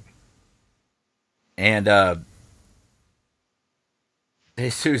that point. And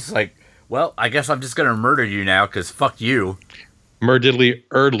Jesus like, well, I guess I'm just gonna murder you now, because fuck you. Murdiddly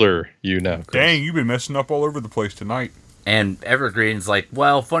Erdler you now. Chris. Dang, you've been messing up all over the place tonight. And Evergreen's like,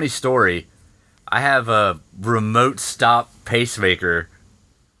 well, funny story. I have a remote stop pacemaker.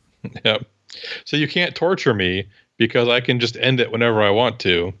 Yep. So you can't torture me because I can just end it whenever I want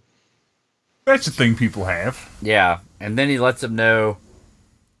to. That's the thing people have. Yeah. And then he lets him know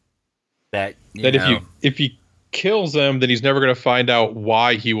that if he kills him, then he's never going to find out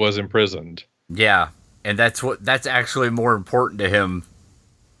why he was imprisoned. Yeah. And that's actually more important to him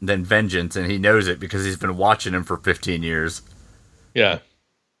than vengeance, and he knows it because he's been watching him for 15 years. Yeah.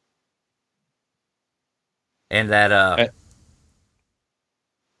 And that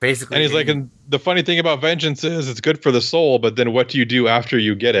basically, and he's like, and the funny thing about vengeance is it's good for the soul, but then what do you do after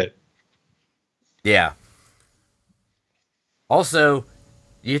you get it? Yeah. Also,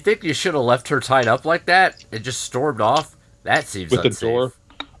 you think you should have left her tied up like that? It just stormed off? That seems unsafe.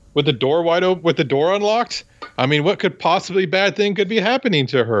 With the door wide open, with the door unlocked? I mean, what could possibly bad thing could be happening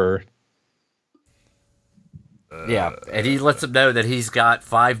to her? Yeah, and he lets him know that he's got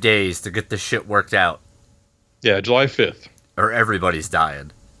 5 days to get this shit worked out. Yeah, July 5th. Or everybody's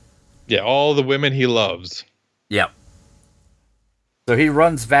dying. Yeah, all the women he loves. Yep. So he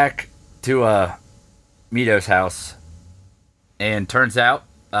runs back to Mito's house, and turns out,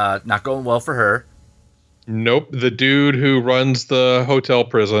 not going well for her. Nope, the dude who runs the hotel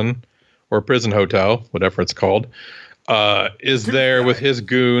prison, or prison hotel, whatever it's called, is there with his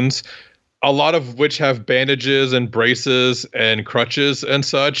goons, a lot of which have bandages and braces and crutches and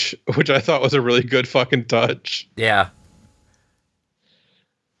such, which I thought was a really good fucking touch. Yeah.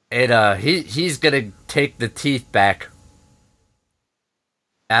 And he's gonna take the teeth back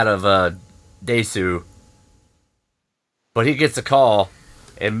out of Desu, but he gets a call,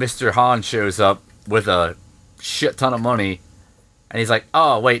 and Mr. Han shows up with a shit ton of money, and he's like,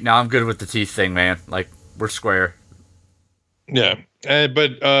 "Oh wait, no, I'm good with the teeth thing, man. Like we're square." Yeah.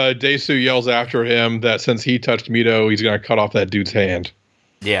 But Desu yells after him that since he touched Mito, he's going to cut off that dude's hand.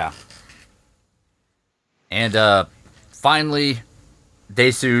 Yeah. And finally,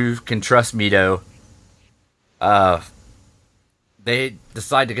 Desu can trust Mito. They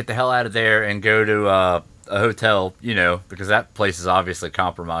decide to get the hell out of there and go to a hotel, because that place is obviously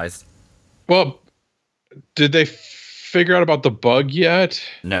compromised. Well, did they figure out about the bug yet?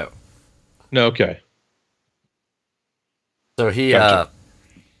 No. No, okay. So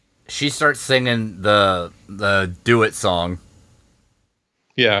she starts singing the Do It song.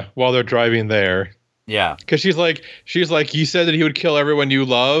 Yeah, while they're driving there. Yeah. Because she's like, he said that he would kill everyone you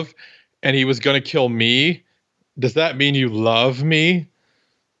love, and he was going to kill me. Does that mean you love me?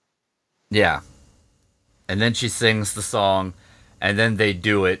 Yeah. And then she sings the song, and then they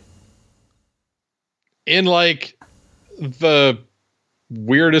do it. In like the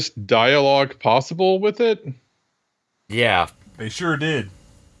weirdest dialogue possible with it. Yeah. They sure did.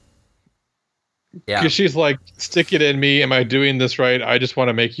 Yeah. Because she's like, stick it in me. Am I doing this right? I just want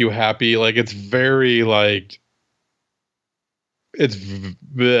to make you happy. Like, it's very like,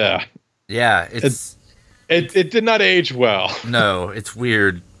 bleh. Yeah. It did not age well. No, it's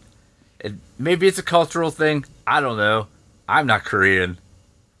weird. Maybe it's a cultural thing. I don't know. I'm not Korean.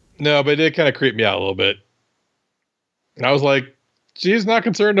 No, but it did kind of creep me out a little bit. And I was like, she's not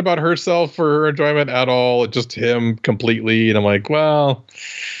concerned about herself or her enjoyment at all. It's just him completely. And I'm like, well,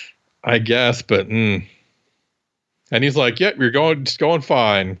 I guess, but And he's like, yep, you're just going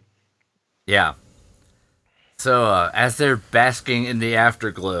fine. Yeah. So as they're basking in the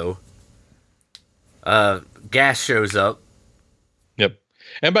afterglow, Gas shows up. Yep.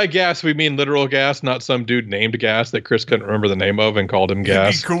 And by gas, we mean literal gas, not some dude named Gas that Chris couldn't remember the name of and called him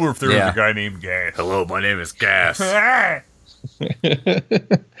Gas. It'd be cooler if there was a guy named Gas. Hello, my name is Gas.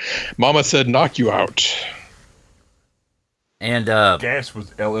 Mama said, knock you out. And Gas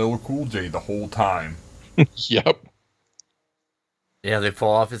was LL Cool J the whole time. Yep. Yeah, they pull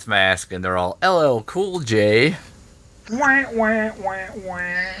off his mask and they're all LL Cool J. Wah, wah, wah, wah.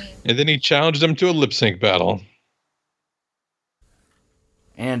 And then he challenged him to a lip sync battle.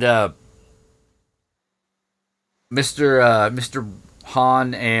 And Mr.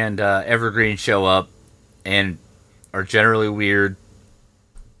 Han and Evergreen show up and are generally weird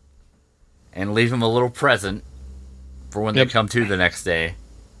and leave him a little present for when they come to the next day.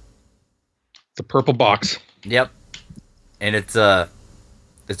 The purple box. Yep. And it's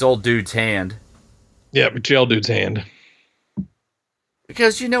old dude's hand. Yep, jail dude's hand.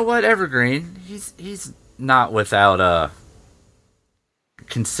 Because you know what, Evergreen, he's not without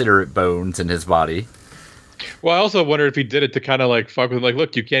considerate bones in his body. Well, I also wonder if he did it to kind of like fuck with him. Like,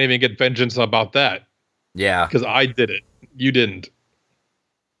 look, you can't even get vengeance about that. Yeah. Because I did it. You didn't.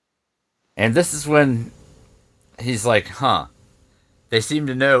 And this is when he's like, huh. They seem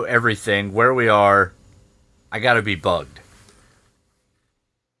to know everything, where we are. I gotta be bugged.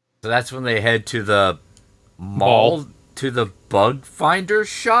 So that's when they head to the mall. To the bug finder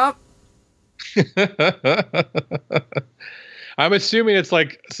shop? I'm assuming it's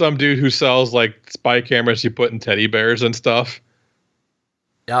like some dude who sells like spy cameras you put in teddy bears and stuff.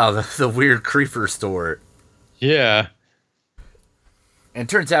 Oh, the weird creeper store. Yeah. And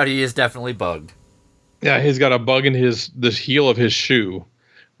turns out he is definitely bugged. Yeah, he's got a bug in this heel of his shoe,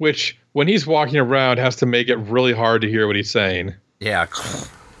 which when he's walking around has to make it really hard to hear what he's saying. Yeah.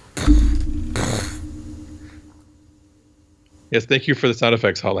 Yes, thank you for the sound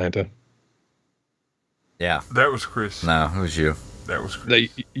effects, Hotlanta. Yeah. That was Chris. No, it was you. That was Chris.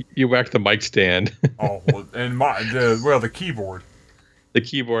 You whacked the mic stand. Oh, well, and the keyboard. The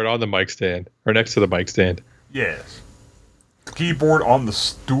keyboard on the mic stand, or next to the mic stand. Yes. The keyboard on the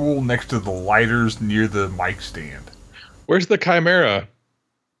stool next to the lighters near the mic stand. Where's the Chimera?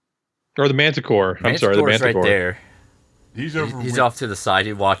 Or the Manticore. I'm sorry, the Manticore's Manticore. right there. He's off to the side.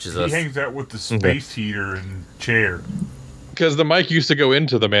 He watches us. He hangs out with the space heater and chair. Because the mic used to go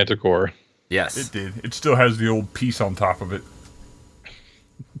into the Manticore. Yes. It did. It still has the old piece on top of it.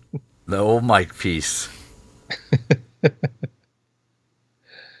 The old mic piece.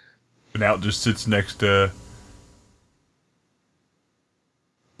 And now it just sits next to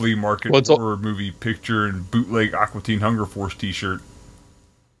flea market horror movie picture and bootleg Aqua Teen Hunger Force t-shirt.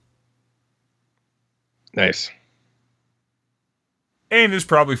 Nice. And it's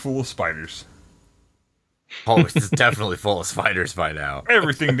probably full of spiders. Oh, it's definitely full of spiders by now.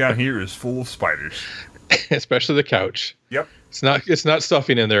 Everything down here is full of spiders. Especially the couch. Yep. It's not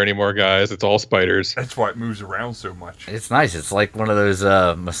stuffing in there anymore, guys. It's all spiders. That's why it moves around so much. It's nice. It's like one of those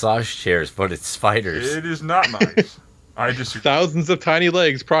massage chairs, but it's spiders. It is not nice. I just Thousands of tiny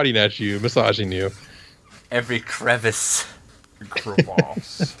legs prodding at you, massaging you. Every crevice.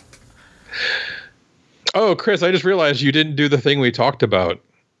 crevasse. Oh, Chris, I just realized you didn't do the thing we talked about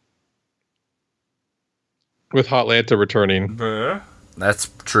with Hotlanta returning That's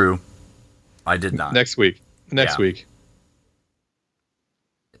true. I did not. next week. Yeah. Week.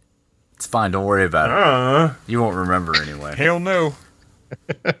 It's fine. Don't worry about it. You won't remember anyway. Hell no.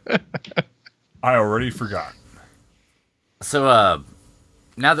 I already forgot. So,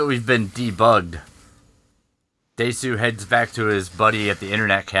 now that we've been debugged, Daesu heads back to his buddy at the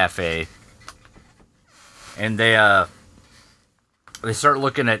internet cafe, and they start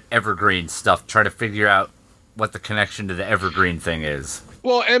looking at Evergreen stuff, trying to figure out what the connection to the Evergreen thing is.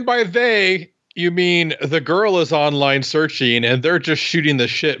 Well, and by they, you mean the girl is online searching, and they're just shooting the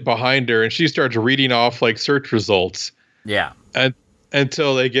shit behind her, and she starts reading off like search results. Yeah. And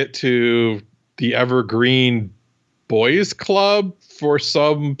until they get to the Evergreen Boys Club for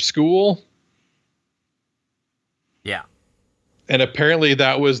some school. Yeah. And apparently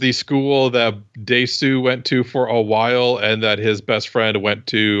that was the school that Daesu went to for a while and that his best friend went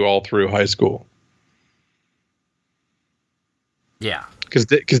to all through high school. Yeah. Because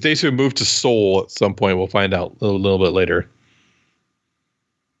Daesu moved to Seoul at some point. We'll find out a little bit later.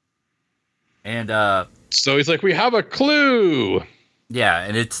 And, so he's like, we have a clue. yeah,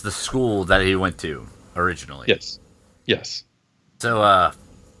 and it's the school that he went to originally. Yes. Yes. So,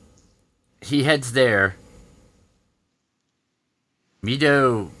 he heads there.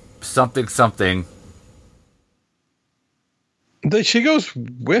 Mido something. She goes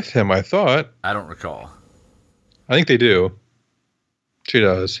with him, I thought. I don't recall. I think they do. She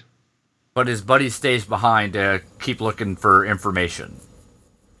does. But his buddy stays behind to keep looking for information.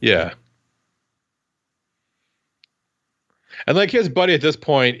 Yeah. And like his buddy at this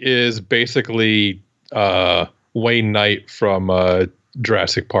point is basically Wayne Knight from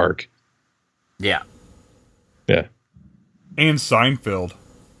Jurassic Park. Yeah. Yeah. And Seinfeld.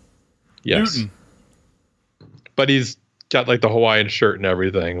 Yes. Newton. But he's got like the Hawaiian shirt and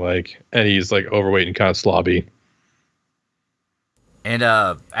everything, and he's like overweight and kind of slobby. And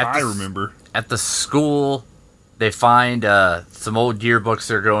remember. At the school, they find some old yearbooks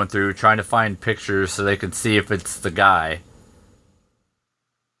they're going through, trying to find pictures so they can see if it's the guy.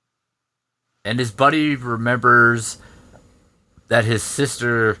 And his buddy remembers that his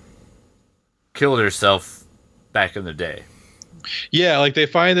sister killed herself back in the day. Yeah, like they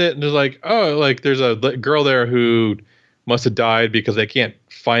find it and they're like, oh, like there's a girl there who must have died because they can't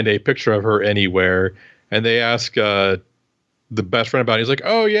find a picture of her anywhere. And they ask the best friend about it. He's like,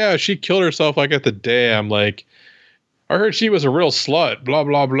 oh yeah, she killed herself like at the dam. Like, I heard she was a real slut, blah,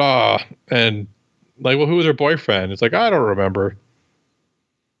 blah, blah. And like, well, who was her boyfriend? It's like, I don't remember.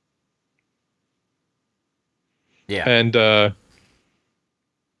 Yeah. And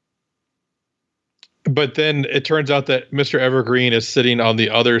but then it turns out that Mr. Evergreen is sitting on the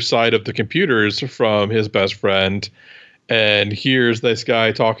other side of the computers from his best friend and hears this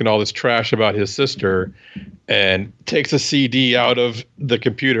guy talking all this trash about his sister and takes a CD out of the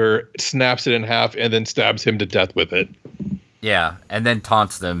computer, snaps it in half, and then stabs him to death with it. Yeah, and then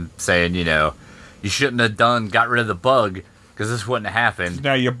taunts them, saying, you shouldn't have got rid of the bug, because this wouldn't have happened.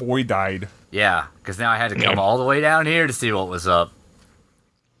 Now your boy died. Yeah, because now I had to come all the way down here to see what was up.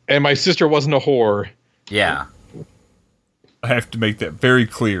 And my sister wasn't a whore. Yeah. I have to make that very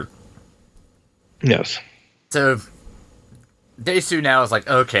clear. Yes. So, Daesu now is like,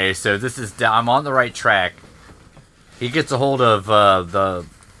 okay, so I'm on the right track. He gets a hold of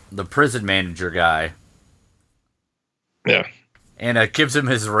the prison manager guy. Yeah. And gives him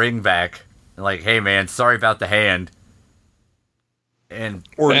his ring back. Like, hey man, sorry about the hand.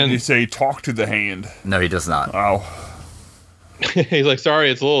 Or did he say, talk to the hand? No, he does not. Oh. He's like, sorry,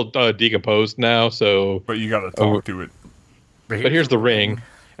 it's a little decomposed now, so... But you gotta talk to it. But here's the ring.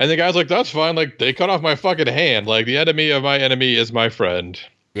 And the guy's like, that's fine. Like, they cut off my fucking hand. Like, the enemy of my enemy is my friend.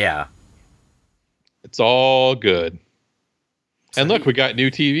 Yeah. It's all good. And look, we got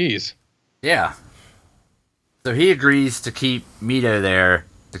new TVs. Yeah. So he agrees to keep Mido there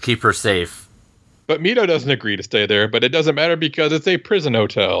to keep her safe. But Mido doesn't agree to stay there, but it doesn't matter because it's a prison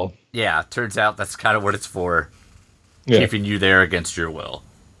hotel. Yeah, turns out that's kind of what it's for. Yeah. Keeping you there against your will.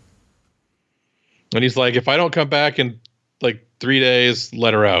 And he's like, if I don't come back in like 3 days,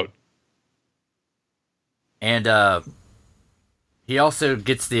 let her out. And he also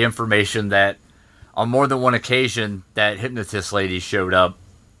gets the information that on more than one occasion, that hypnotist lady showed up,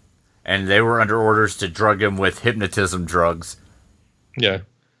 and they were under orders to drug him with hypnotism drugs. Yeah.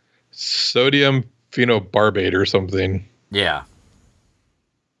 Sodium phenobarbate or something. Yeah.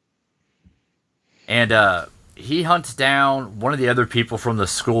 And he hunts down one of the other people from the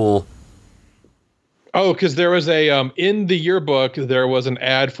school. Oh, because there was a in the yearbook there was an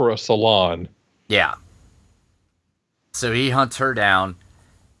ad for a salon. Yeah. So he hunts her down,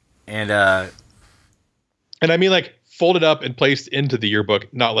 and I mean like folded up and placed into the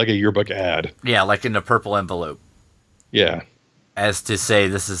yearbook, not like a yearbook ad. yeah, like in a purple envelope, Yeah. as to say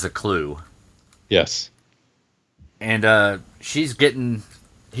this is a clue. Yes. And he's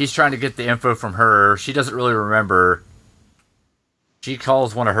trying to get the info from her. She doesn't really remember. She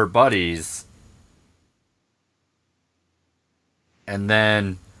calls one of her buddies, and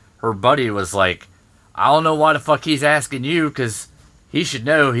then her buddy was like, I don't know why the fuck he's asking you, because he should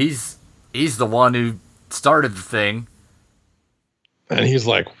know he's the one who started the thing. And he's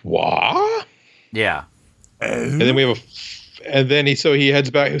like, "What?" Yeah. And then we have he heads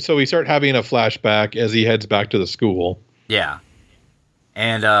back. So we start having a flashback as he heads back to the school. Yeah.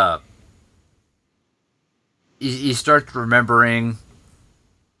 And he starts remembering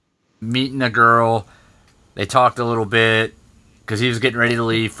meeting a girl. They talked a little bit because he was getting ready to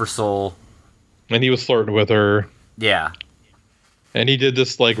leave for Seoul. And he was flirting with her. Yeah. And he did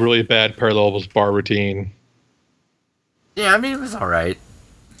this like really bad parallels bar routine. Yeah, I mean, it was all right.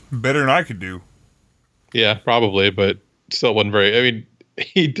 Better than I could do. Yeah, probably, but still wasn't very. I mean,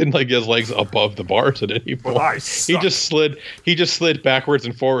 he didn't like get his legs above the bars at any point. Well, He just slid backwards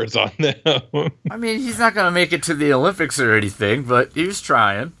and forwards on them. I mean, he's not going to make it to the Olympics or anything, but he was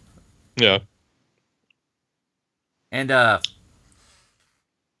trying. Yeah. And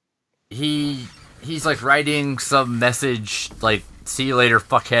he's like writing some message like "see you later,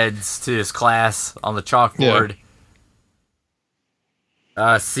 fuckheads" to his class on the chalkboard.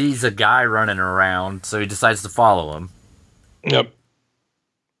 Sees a guy running around, so he decides to follow him. Yep.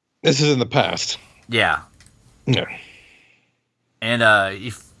 This is in the past. Yeah. Yeah. And he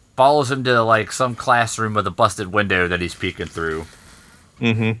follows him to like some classroom with a busted window that he's peeking through.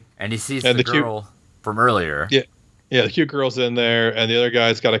 Mm-hmm. And he sees And the the cute- girl from earlier. Yeah. Yeah, the cute girl's in there, and the other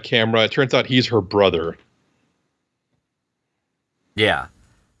guy's got a camera. It turns out he's her brother. Yeah.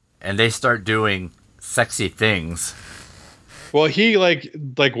 And they start doing sexy things. Well, he like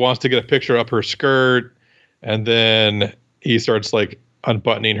wants to get a picture up her skirt, and then he starts like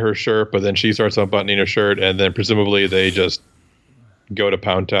unbuttoning her shirt, but then she starts unbuttoning her shirt, and then presumably they just go to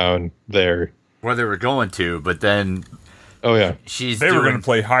Pound Town there. Where they were going to, but then Oh yeah. They were going to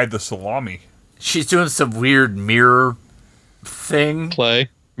play hide the salami. She's doing some weird mirror thing.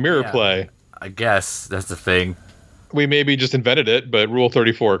 Mirror Yeah. play. I guess that's the thing. We maybe just invented it, but Rule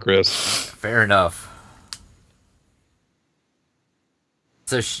 34, Chris. Fair enough.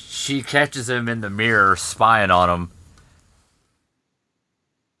 So she catches him in the mirror, spying on him.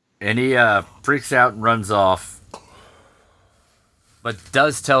 And he freaks out and runs off. But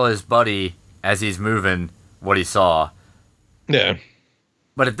does tell his buddy, as he's moving, what he saw. Yeah.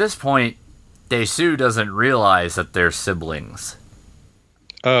 But at this point, Dae-soo doesn't realize that they're siblings.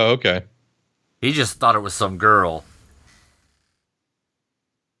 Oh, okay. He just thought it was some girl.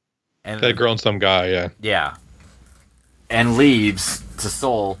 And That girl and some guy, yeah. yeah. And leaves to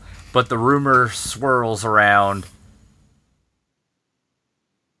Seoul, but the rumor swirls around.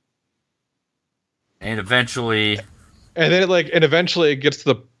 And eventually, And then eventually it gets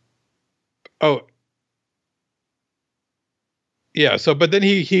to the Oh. Yeah, so but then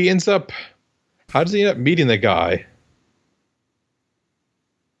he ends up how does he end up meeting the guy?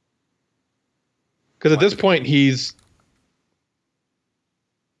 Because at this point he's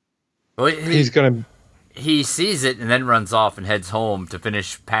gonna he sees it and then runs off and heads home to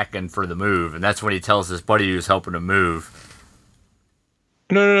finish packing for the move, and that's when he tells his buddy who's helping him move.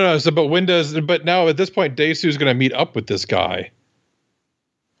 No. So, but now at this point, Dae-soo's going to meet up with this guy,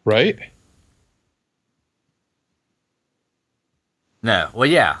 right? No, well,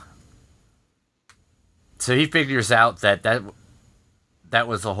 yeah. So he figures out that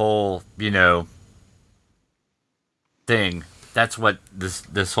was the whole, thing. That's what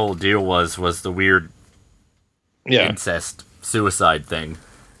this whole deal was the weird incest suicide thing.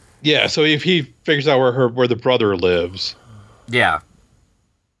 Yeah. So if he figures out where the brother lives, yeah.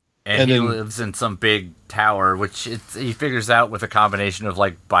 And he then lives in some big tower, which he figures out with a combination of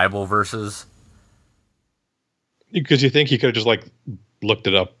like Bible verses. Because you think he could have just like looked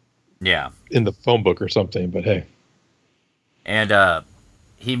it up, Yeah. in the phone book or something. But hey, and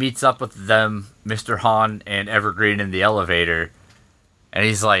he meets up with them, Mr. Han and Evergreen, in the elevator, and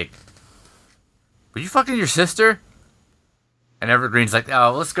he's like, were you fucking your sister? And Evergreen's like,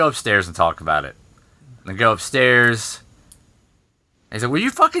 oh, let's go upstairs and talk about it. And they go upstairs. And he's like, were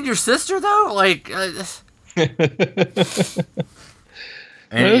you fucking your sister, though? Like, Let's and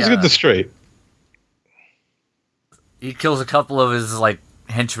get this straight. he kills a couple of his, like,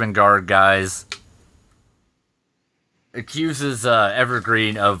 henchman guard guys. Accuses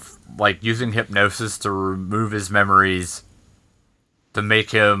Evergreen of, like, using hypnosis to remove his memories to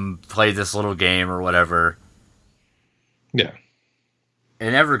make him play this little game or whatever. Yeah.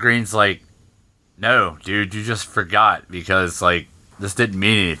 And Evergreen's like, no, dude, you just forgot because, like, this didn't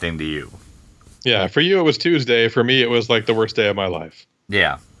mean anything to you. Yeah, for you it was Tuesday. For me, it was like the worst day of my life.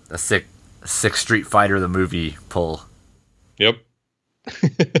 Yeah, a sick Street Fighter the movie pull. Yep.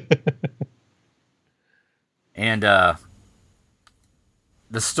 And the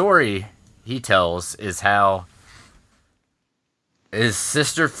story he tells is how his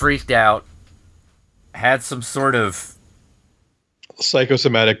sister freaked out, had some sort of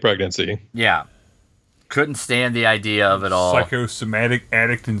Psychosomatic pregnancy. yeah, couldn't stand the idea of it all. Psychosomatic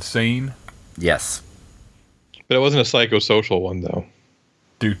addict insane. Yes. But it wasn't a psychosocial one, though.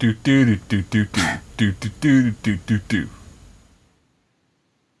 Do do do do do do do do do do do do.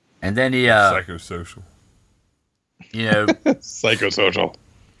 And then he Psychosocial. you know, Psychosocial.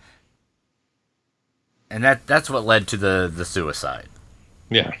 and that's what led to the suicide.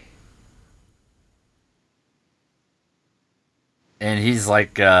 Yeah. And he's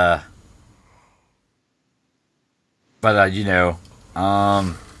like, you know,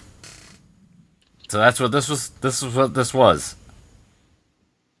 so that's what this was. This is what this was.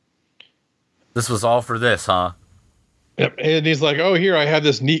 This was all for this, huh? Yep. And he's like, oh, here, I have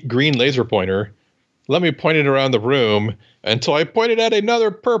this neat green laser pointer. Let me point it around the room until I point it at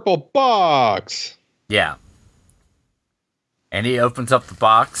another purple box. Yeah. And he opens up the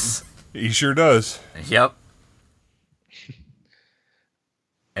box. He sure does. Yep.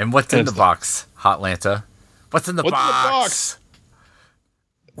 And what's in the box, Hotlanta? What's in the box?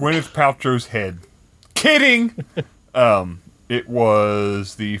 Gwyneth Paltrow's head. Kidding! It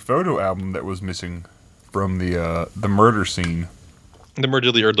was the photo album that was missing from the murder scene. The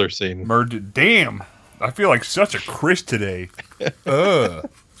Murder the Erdler scene. Damn! I feel like such a Chris today. Ugh.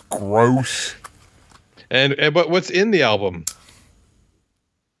 Gross. But what's in the album?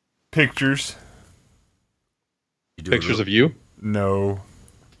 Pictures. Pictures of you? No.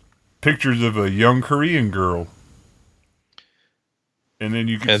 Pictures of a young Korean girl. And then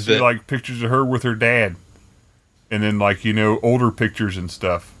you can see, like, pictures of her with her dad. And then, like, you know, older pictures and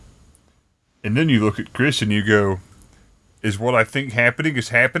stuff. And then you look at Chris and you go, is what I think happening is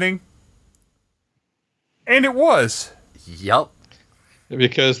happening? And it was. Yup.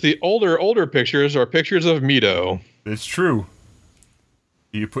 Because the older pictures are pictures of Mito. It's true.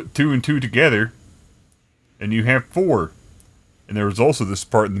 You put 2 and 2 together, and you have 4. And there was also this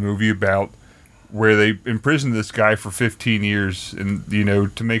part in the movie about where they imprisoned this guy for 15 years, and, you know,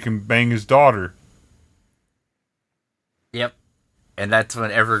 to make him bang his daughter. Yep. And that's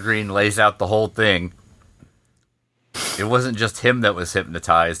when Evergreen lays out the whole thing. It wasn't just him that was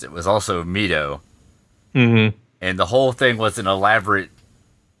hypnotized, it was also Mito. Mm-hmm. And the whole thing was an elaborate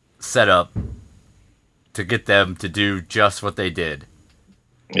setup to get them to do just what they did.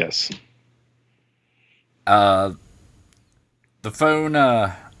 Yes. The phone,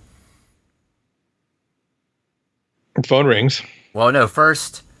 Phone rings. well, no,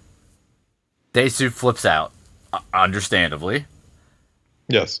 first, Daesu flips out, understandably.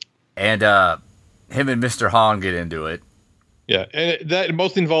 Yes. And, him and Mr. Han get into it. Yeah, and that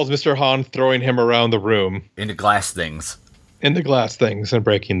mostly involves Mr. Han throwing him around the room. Into glass things. Into glass things and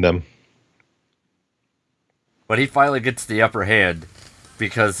breaking them. But he finally gets the upper hand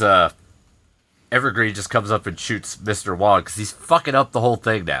because, Evergreen just comes up and shoots Mr. Wong because he's fucking up the whole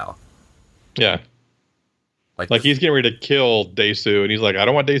thing now. Yeah. Like he's getting ready to kill Daesu, and he's like, I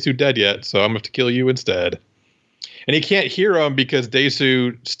don't want Daesu dead yet, so I'm going to have to kill you instead. And he can't hear him because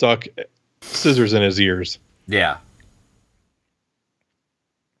Daesu stuck scissors in his ears. Yeah.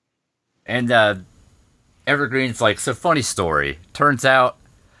 And Evergreen's like, so funny story. Turns out,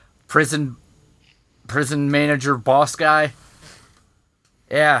 prison manager boss guy.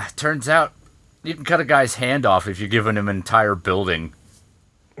 Yeah, turns out you can cut a guy's hand off if you're giving him an entire building.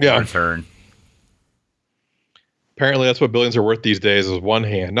 Yeah. In return. Apparently, that's what billions are worth these days: is one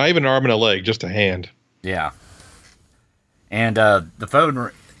hand, not even an arm and a leg, just a hand. Yeah. And the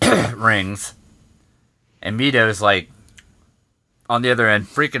phone rings, and Mito's like, on the other end,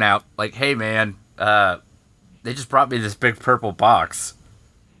 freaking out, like, hey man, they just brought me this big purple box.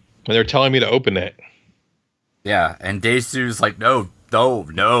 And they're telling me to open it. Yeah, and Daesu's like, no, No,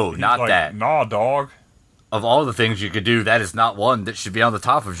 He's not like, that. Nah, dog. Of all the things you could do, that is not one that should be on the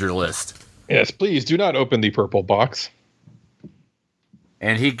top of your list. Yes, please do not open the purple box.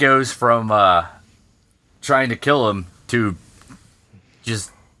 And he goes from trying to kill him to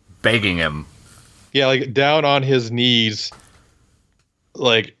just begging him. Yeah, like down on his knees,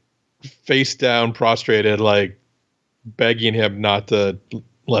 like face down, prostrated, like begging him not to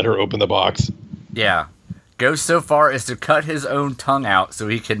let her open the box. Yeah. Goes so far as to cut his own tongue out so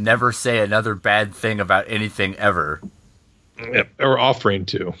he can never say another bad thing about anything ever. Yep, or offering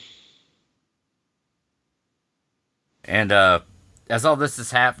to. And as all this is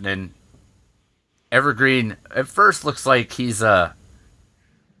happening, Evergreen at first looks like he's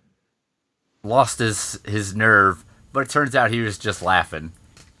lost his nerve, but it turns out he was just laughing.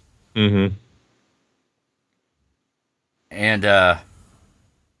 Mm-hmm. And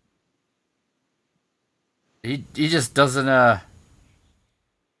he just doesn't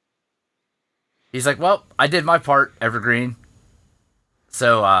he's like, well, I did my part, Evergreen.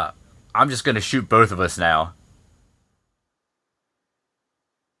 So I'm just gonna shoot both of us now.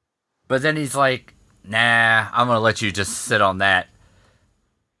 But then he's like, nah, I'm gonna let you just sit on that.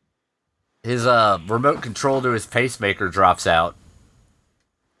 His remote control to his pacemaker drops out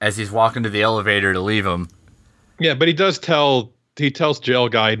as he's walking to the elevator to leave him. Yeah, but he tells Jail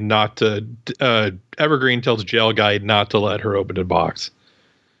Guy not to Evergreen tells Jail Guy not to let her open the box.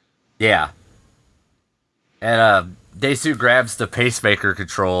 Yeah. And Desu grabs the pacemaker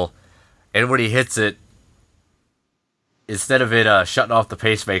control, and when he hits it, instead of it shutting off the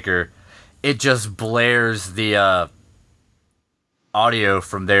pacemaker, it just blares the audio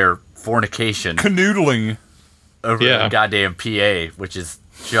from their fornication Canoodling. over the goddamn PA, which is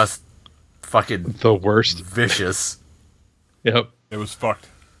just fucking The worst. vicious. Yep. It was fucked.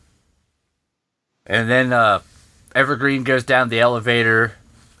 And then Evergreen goes down the elevator,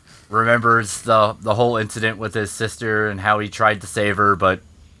 remembers the whole incident with his sister and how he tried to save her, but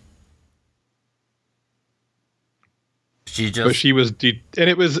she was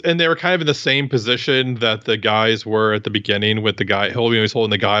and they were kind of in the same position that the guys were at the beginning with the guy he was holding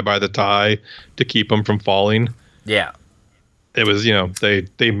the guy by the tie to keep him from falling. Yeah. It was,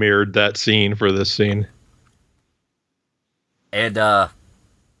 they mirrored that scene for this scene. And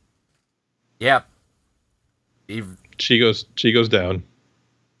yeah. She goes down.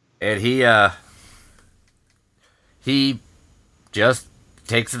 And he just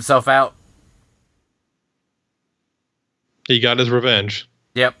takes himself out. He got his revenge.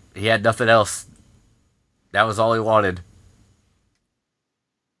 Yep, he had nothing else. That was all he wanted.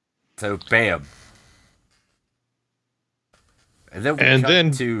 So, bam. And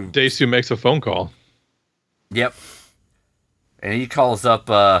then Desu makes a phone call. Yep. And he calls up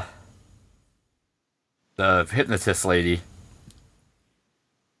the hypnotist lady.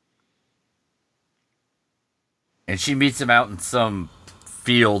 And she meets him out in some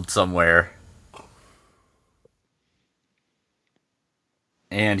field somewhere.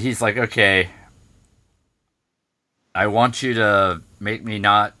 And he's like, okay, I want you to make me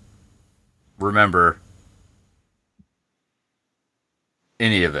not remember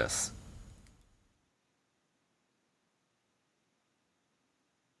any of this.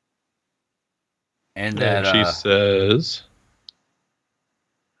 And that she says...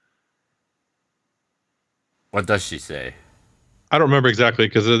 What does she say? I don't remember exactly,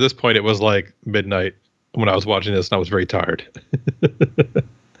 because at this point it was like midnight when I was watching this and I was very tired.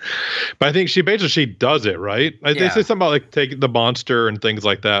 But I think she does it, right? They say something about like taking the monster and things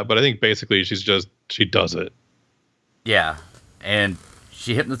like that, but I think basically she does it. Yeah. And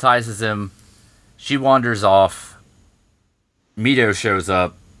she hypnotizes him. She wanders off. Mito shows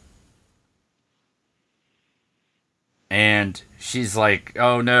up. And she's like,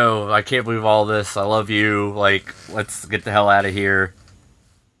 oh no, I can't believe all this. I love you. Like, let's get the hell out of here.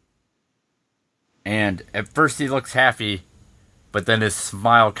 And at first he looks happy, but then his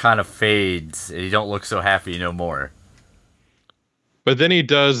smile kind of fades, and he don't look so happy no more. But then he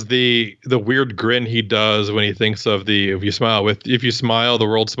does the weird grin he does when he thinks of the if you smile, the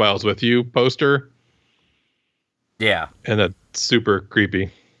world smiles with you poster. Yeah. And that's super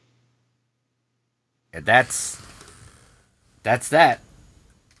creepy. And that's that.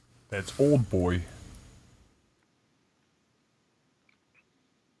 That's Old Boy.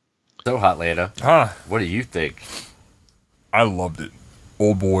 So, Hot Leda, what do you think? I loved it.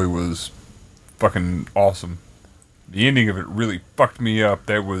 Old Boy was fucking awesome. The ending of it really fucked me up.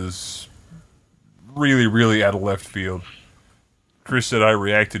 That was really, really out of left field. Chris said I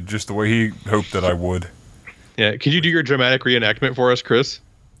reacted just the way he hoped that I would. Yeah, could you do your dramatic reenactment for us, Chris?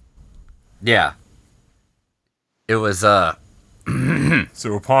 Yeah. It was,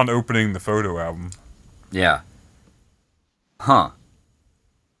 So upon opening the photo album, Yeah. Huh.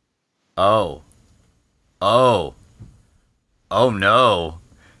 Oh. Oh. Oh no.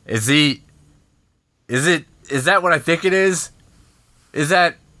 Is that what I think it is?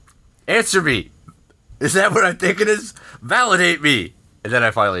 Answer me. Is that what I think it is? Validate me. And then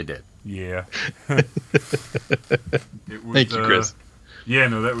I finally did. yeah. It was, Thank you, Chris. Yeah,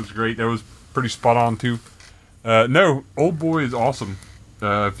 no, that was great. That was pretty spot on too. No, Old Boy is awesome.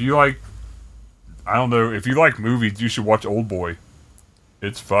 If you like, I don't know, if you like movies, you should watch Old Boy.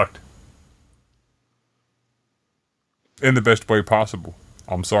 It's fucked. In the best way possible.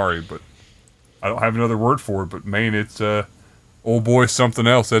 I'm sorry, but I don't have another word for it. But man, it's Old Boy is something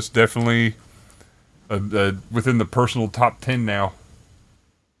else. That's definitely within the personal top 10 now.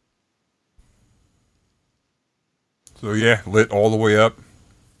 So yeah, lit all the way up.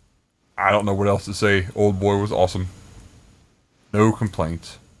 I don't know what else to say. Old Boy was awesome. No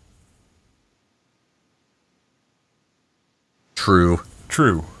complaints. True.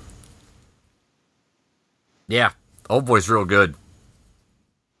 True. Yeah. Old Boy's real good.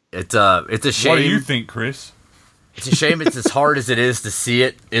 It's a shame. What do you think, Chris? It's a shame it's as hard as it is to see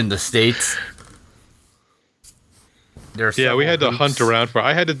it in the States. Yeah, we had to hunt around for.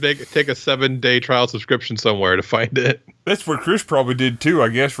 I had to take a 7-day trial subscription somewhere to find it. That's what Chris probably did too, I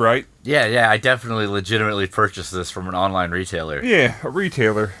guess, right? Yeah, I definitely legitimately purchased this from an online retailer. Yeah, a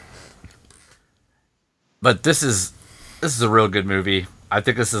retailer. But this is a real good movie. I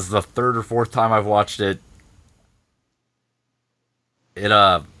think this is the third or fourth time I've watched it.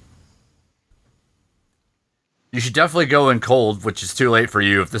 You should definitely go in cold, which is too late for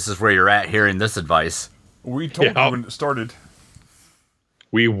you if this is where you're at hearing this advice. We told you when it started.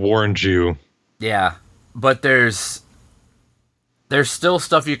 We warned you. Yeah, but there's still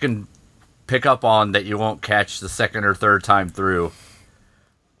stuff you can pick up on that you won't catch the second or third time through.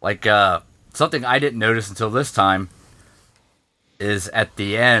 Like, something I didn't notice until this time is at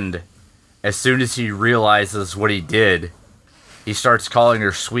the end, as soon as he realizes what he did, he starts calling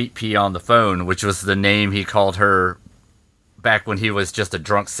her Sweet Pea on the phone, which was the name he called her back when he was just a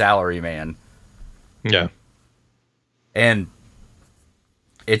drunk salaryman. Yeah. And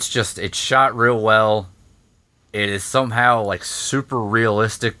it's shot real well. It is somehow like super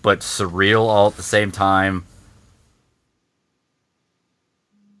realistic but surreal all at the same time.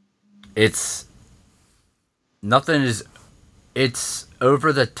 It's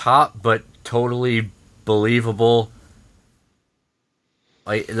over the top but totally believable.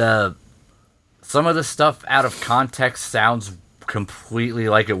 Like some of the stuff out of context sounds completely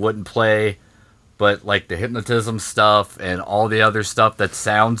like it wouldn't play, but like the hypnotism stuff and all the other stuff that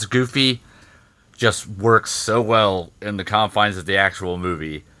sounds goofy just works so well in the confines of the actual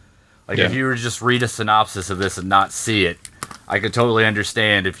movie. Like if you were to just read a synopsis of this and not see it, I could totally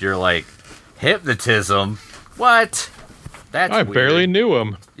understand if you're like, hypnotism? What? That's I weird. barely knew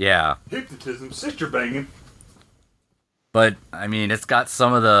him. Yeah. Hypnotism, sister banging. But I mean, it's got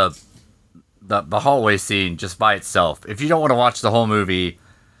some of the hallway scene just by itself. If you don't want to watch the whole movie,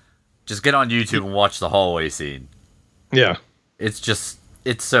 just get on YouTube and watch the hallway scene. Yeah. It's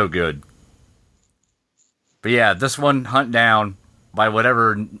so good. But yeah, this one, hunt down by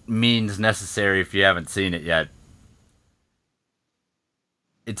whatever means necessary if you haven't seen it yet.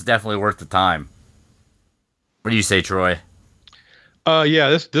 It's definitely worth the time. What do you say, Troy? Yeah,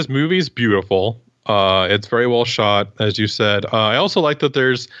 this movie's beautiful. It's very well shot, as you said. I also like that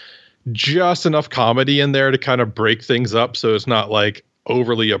there's just enough comedy in there to kind of break things up so it's not like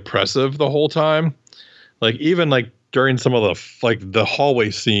overly oppressive the whole time. Like even like during some of the hallway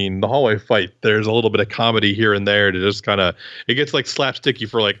scene, the hallway fight, there's a little bit of comedy here and there to just kind of, it gets like slapsticky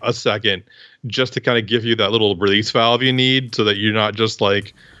for like a second just to kind of give you that little release valve you need so that you're not just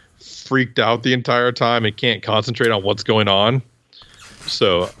like freaked out the entire time and can't concentrate on what's going on.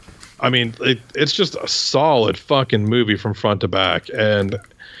 So, I mean, it's just a solid fucking movie from front to back. And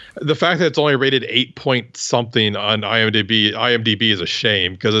the fact that it's only rated 8 point something on IMDb is a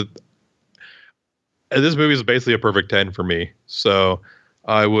shame because this movie is basically a perfect 10 for me. So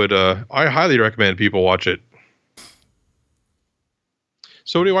I highly recommend people watch it.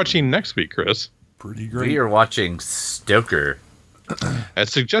 So what are you watching next week, Chris? Pretty great. We are watching Stoker.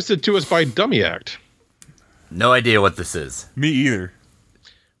 As suggested to us by Dummy Act. No idea what this is. Me either.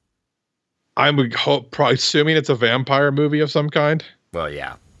 I'm probably assuming it's a vampire movie of some kind. Well,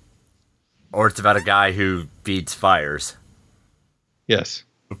 yeah. Or it's about a guy who feeds fires. Yes.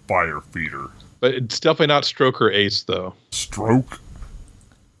 The fire feeder. But it's definitely not Stoker Ace, though. Stroke.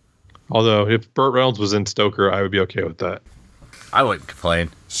 Although, if Burt Reynolds was in Stoker, I would be okay with that. I wouldn't complain.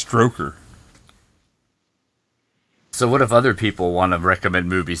 Stroker. So what if other people want to recommend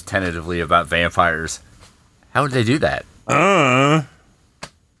movies tentatively about vampires? How would they do that? Oh,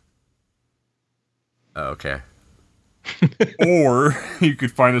 okay. Or you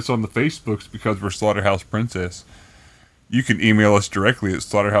could find us on the Facebooks because we're Slaughterhouse Princess. You can email us directly at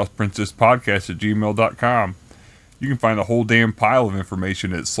slaughterhouseprincesspodcast@gmail.com. You can find a whole damn pile of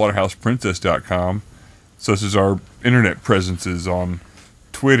information at slaughterhouseprincess.com, such as our internet presences on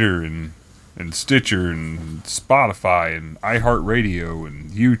Twitter and Stitcher and Spotify and iHeartRadio and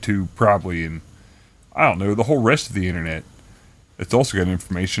YouTube probably, and I don't know, the whole rest of the internet. It's also got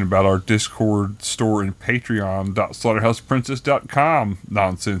information about our Discord store and Patreon.slaughterhouseprincess.com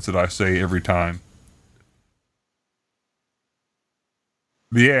nonsense that I say every time.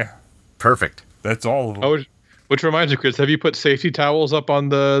 But yeah. Perfect. That's all of them. Oh, which reminds me, Chris, have you put safety towels up on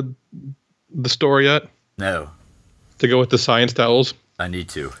the store yet? No. To go with the science towels? I need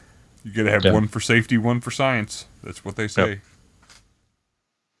to. You gotta have one for safety, one for science. That's what they say. Yep.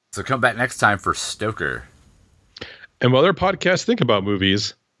 So come back next time for Stoker. And while other podcasts think about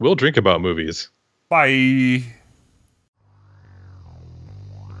movies, we'll drink about movies. Bye.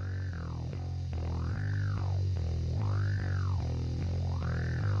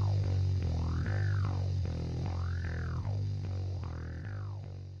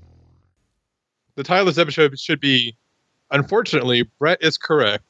 The title of this episode should be, unfortunately, Brett is correct.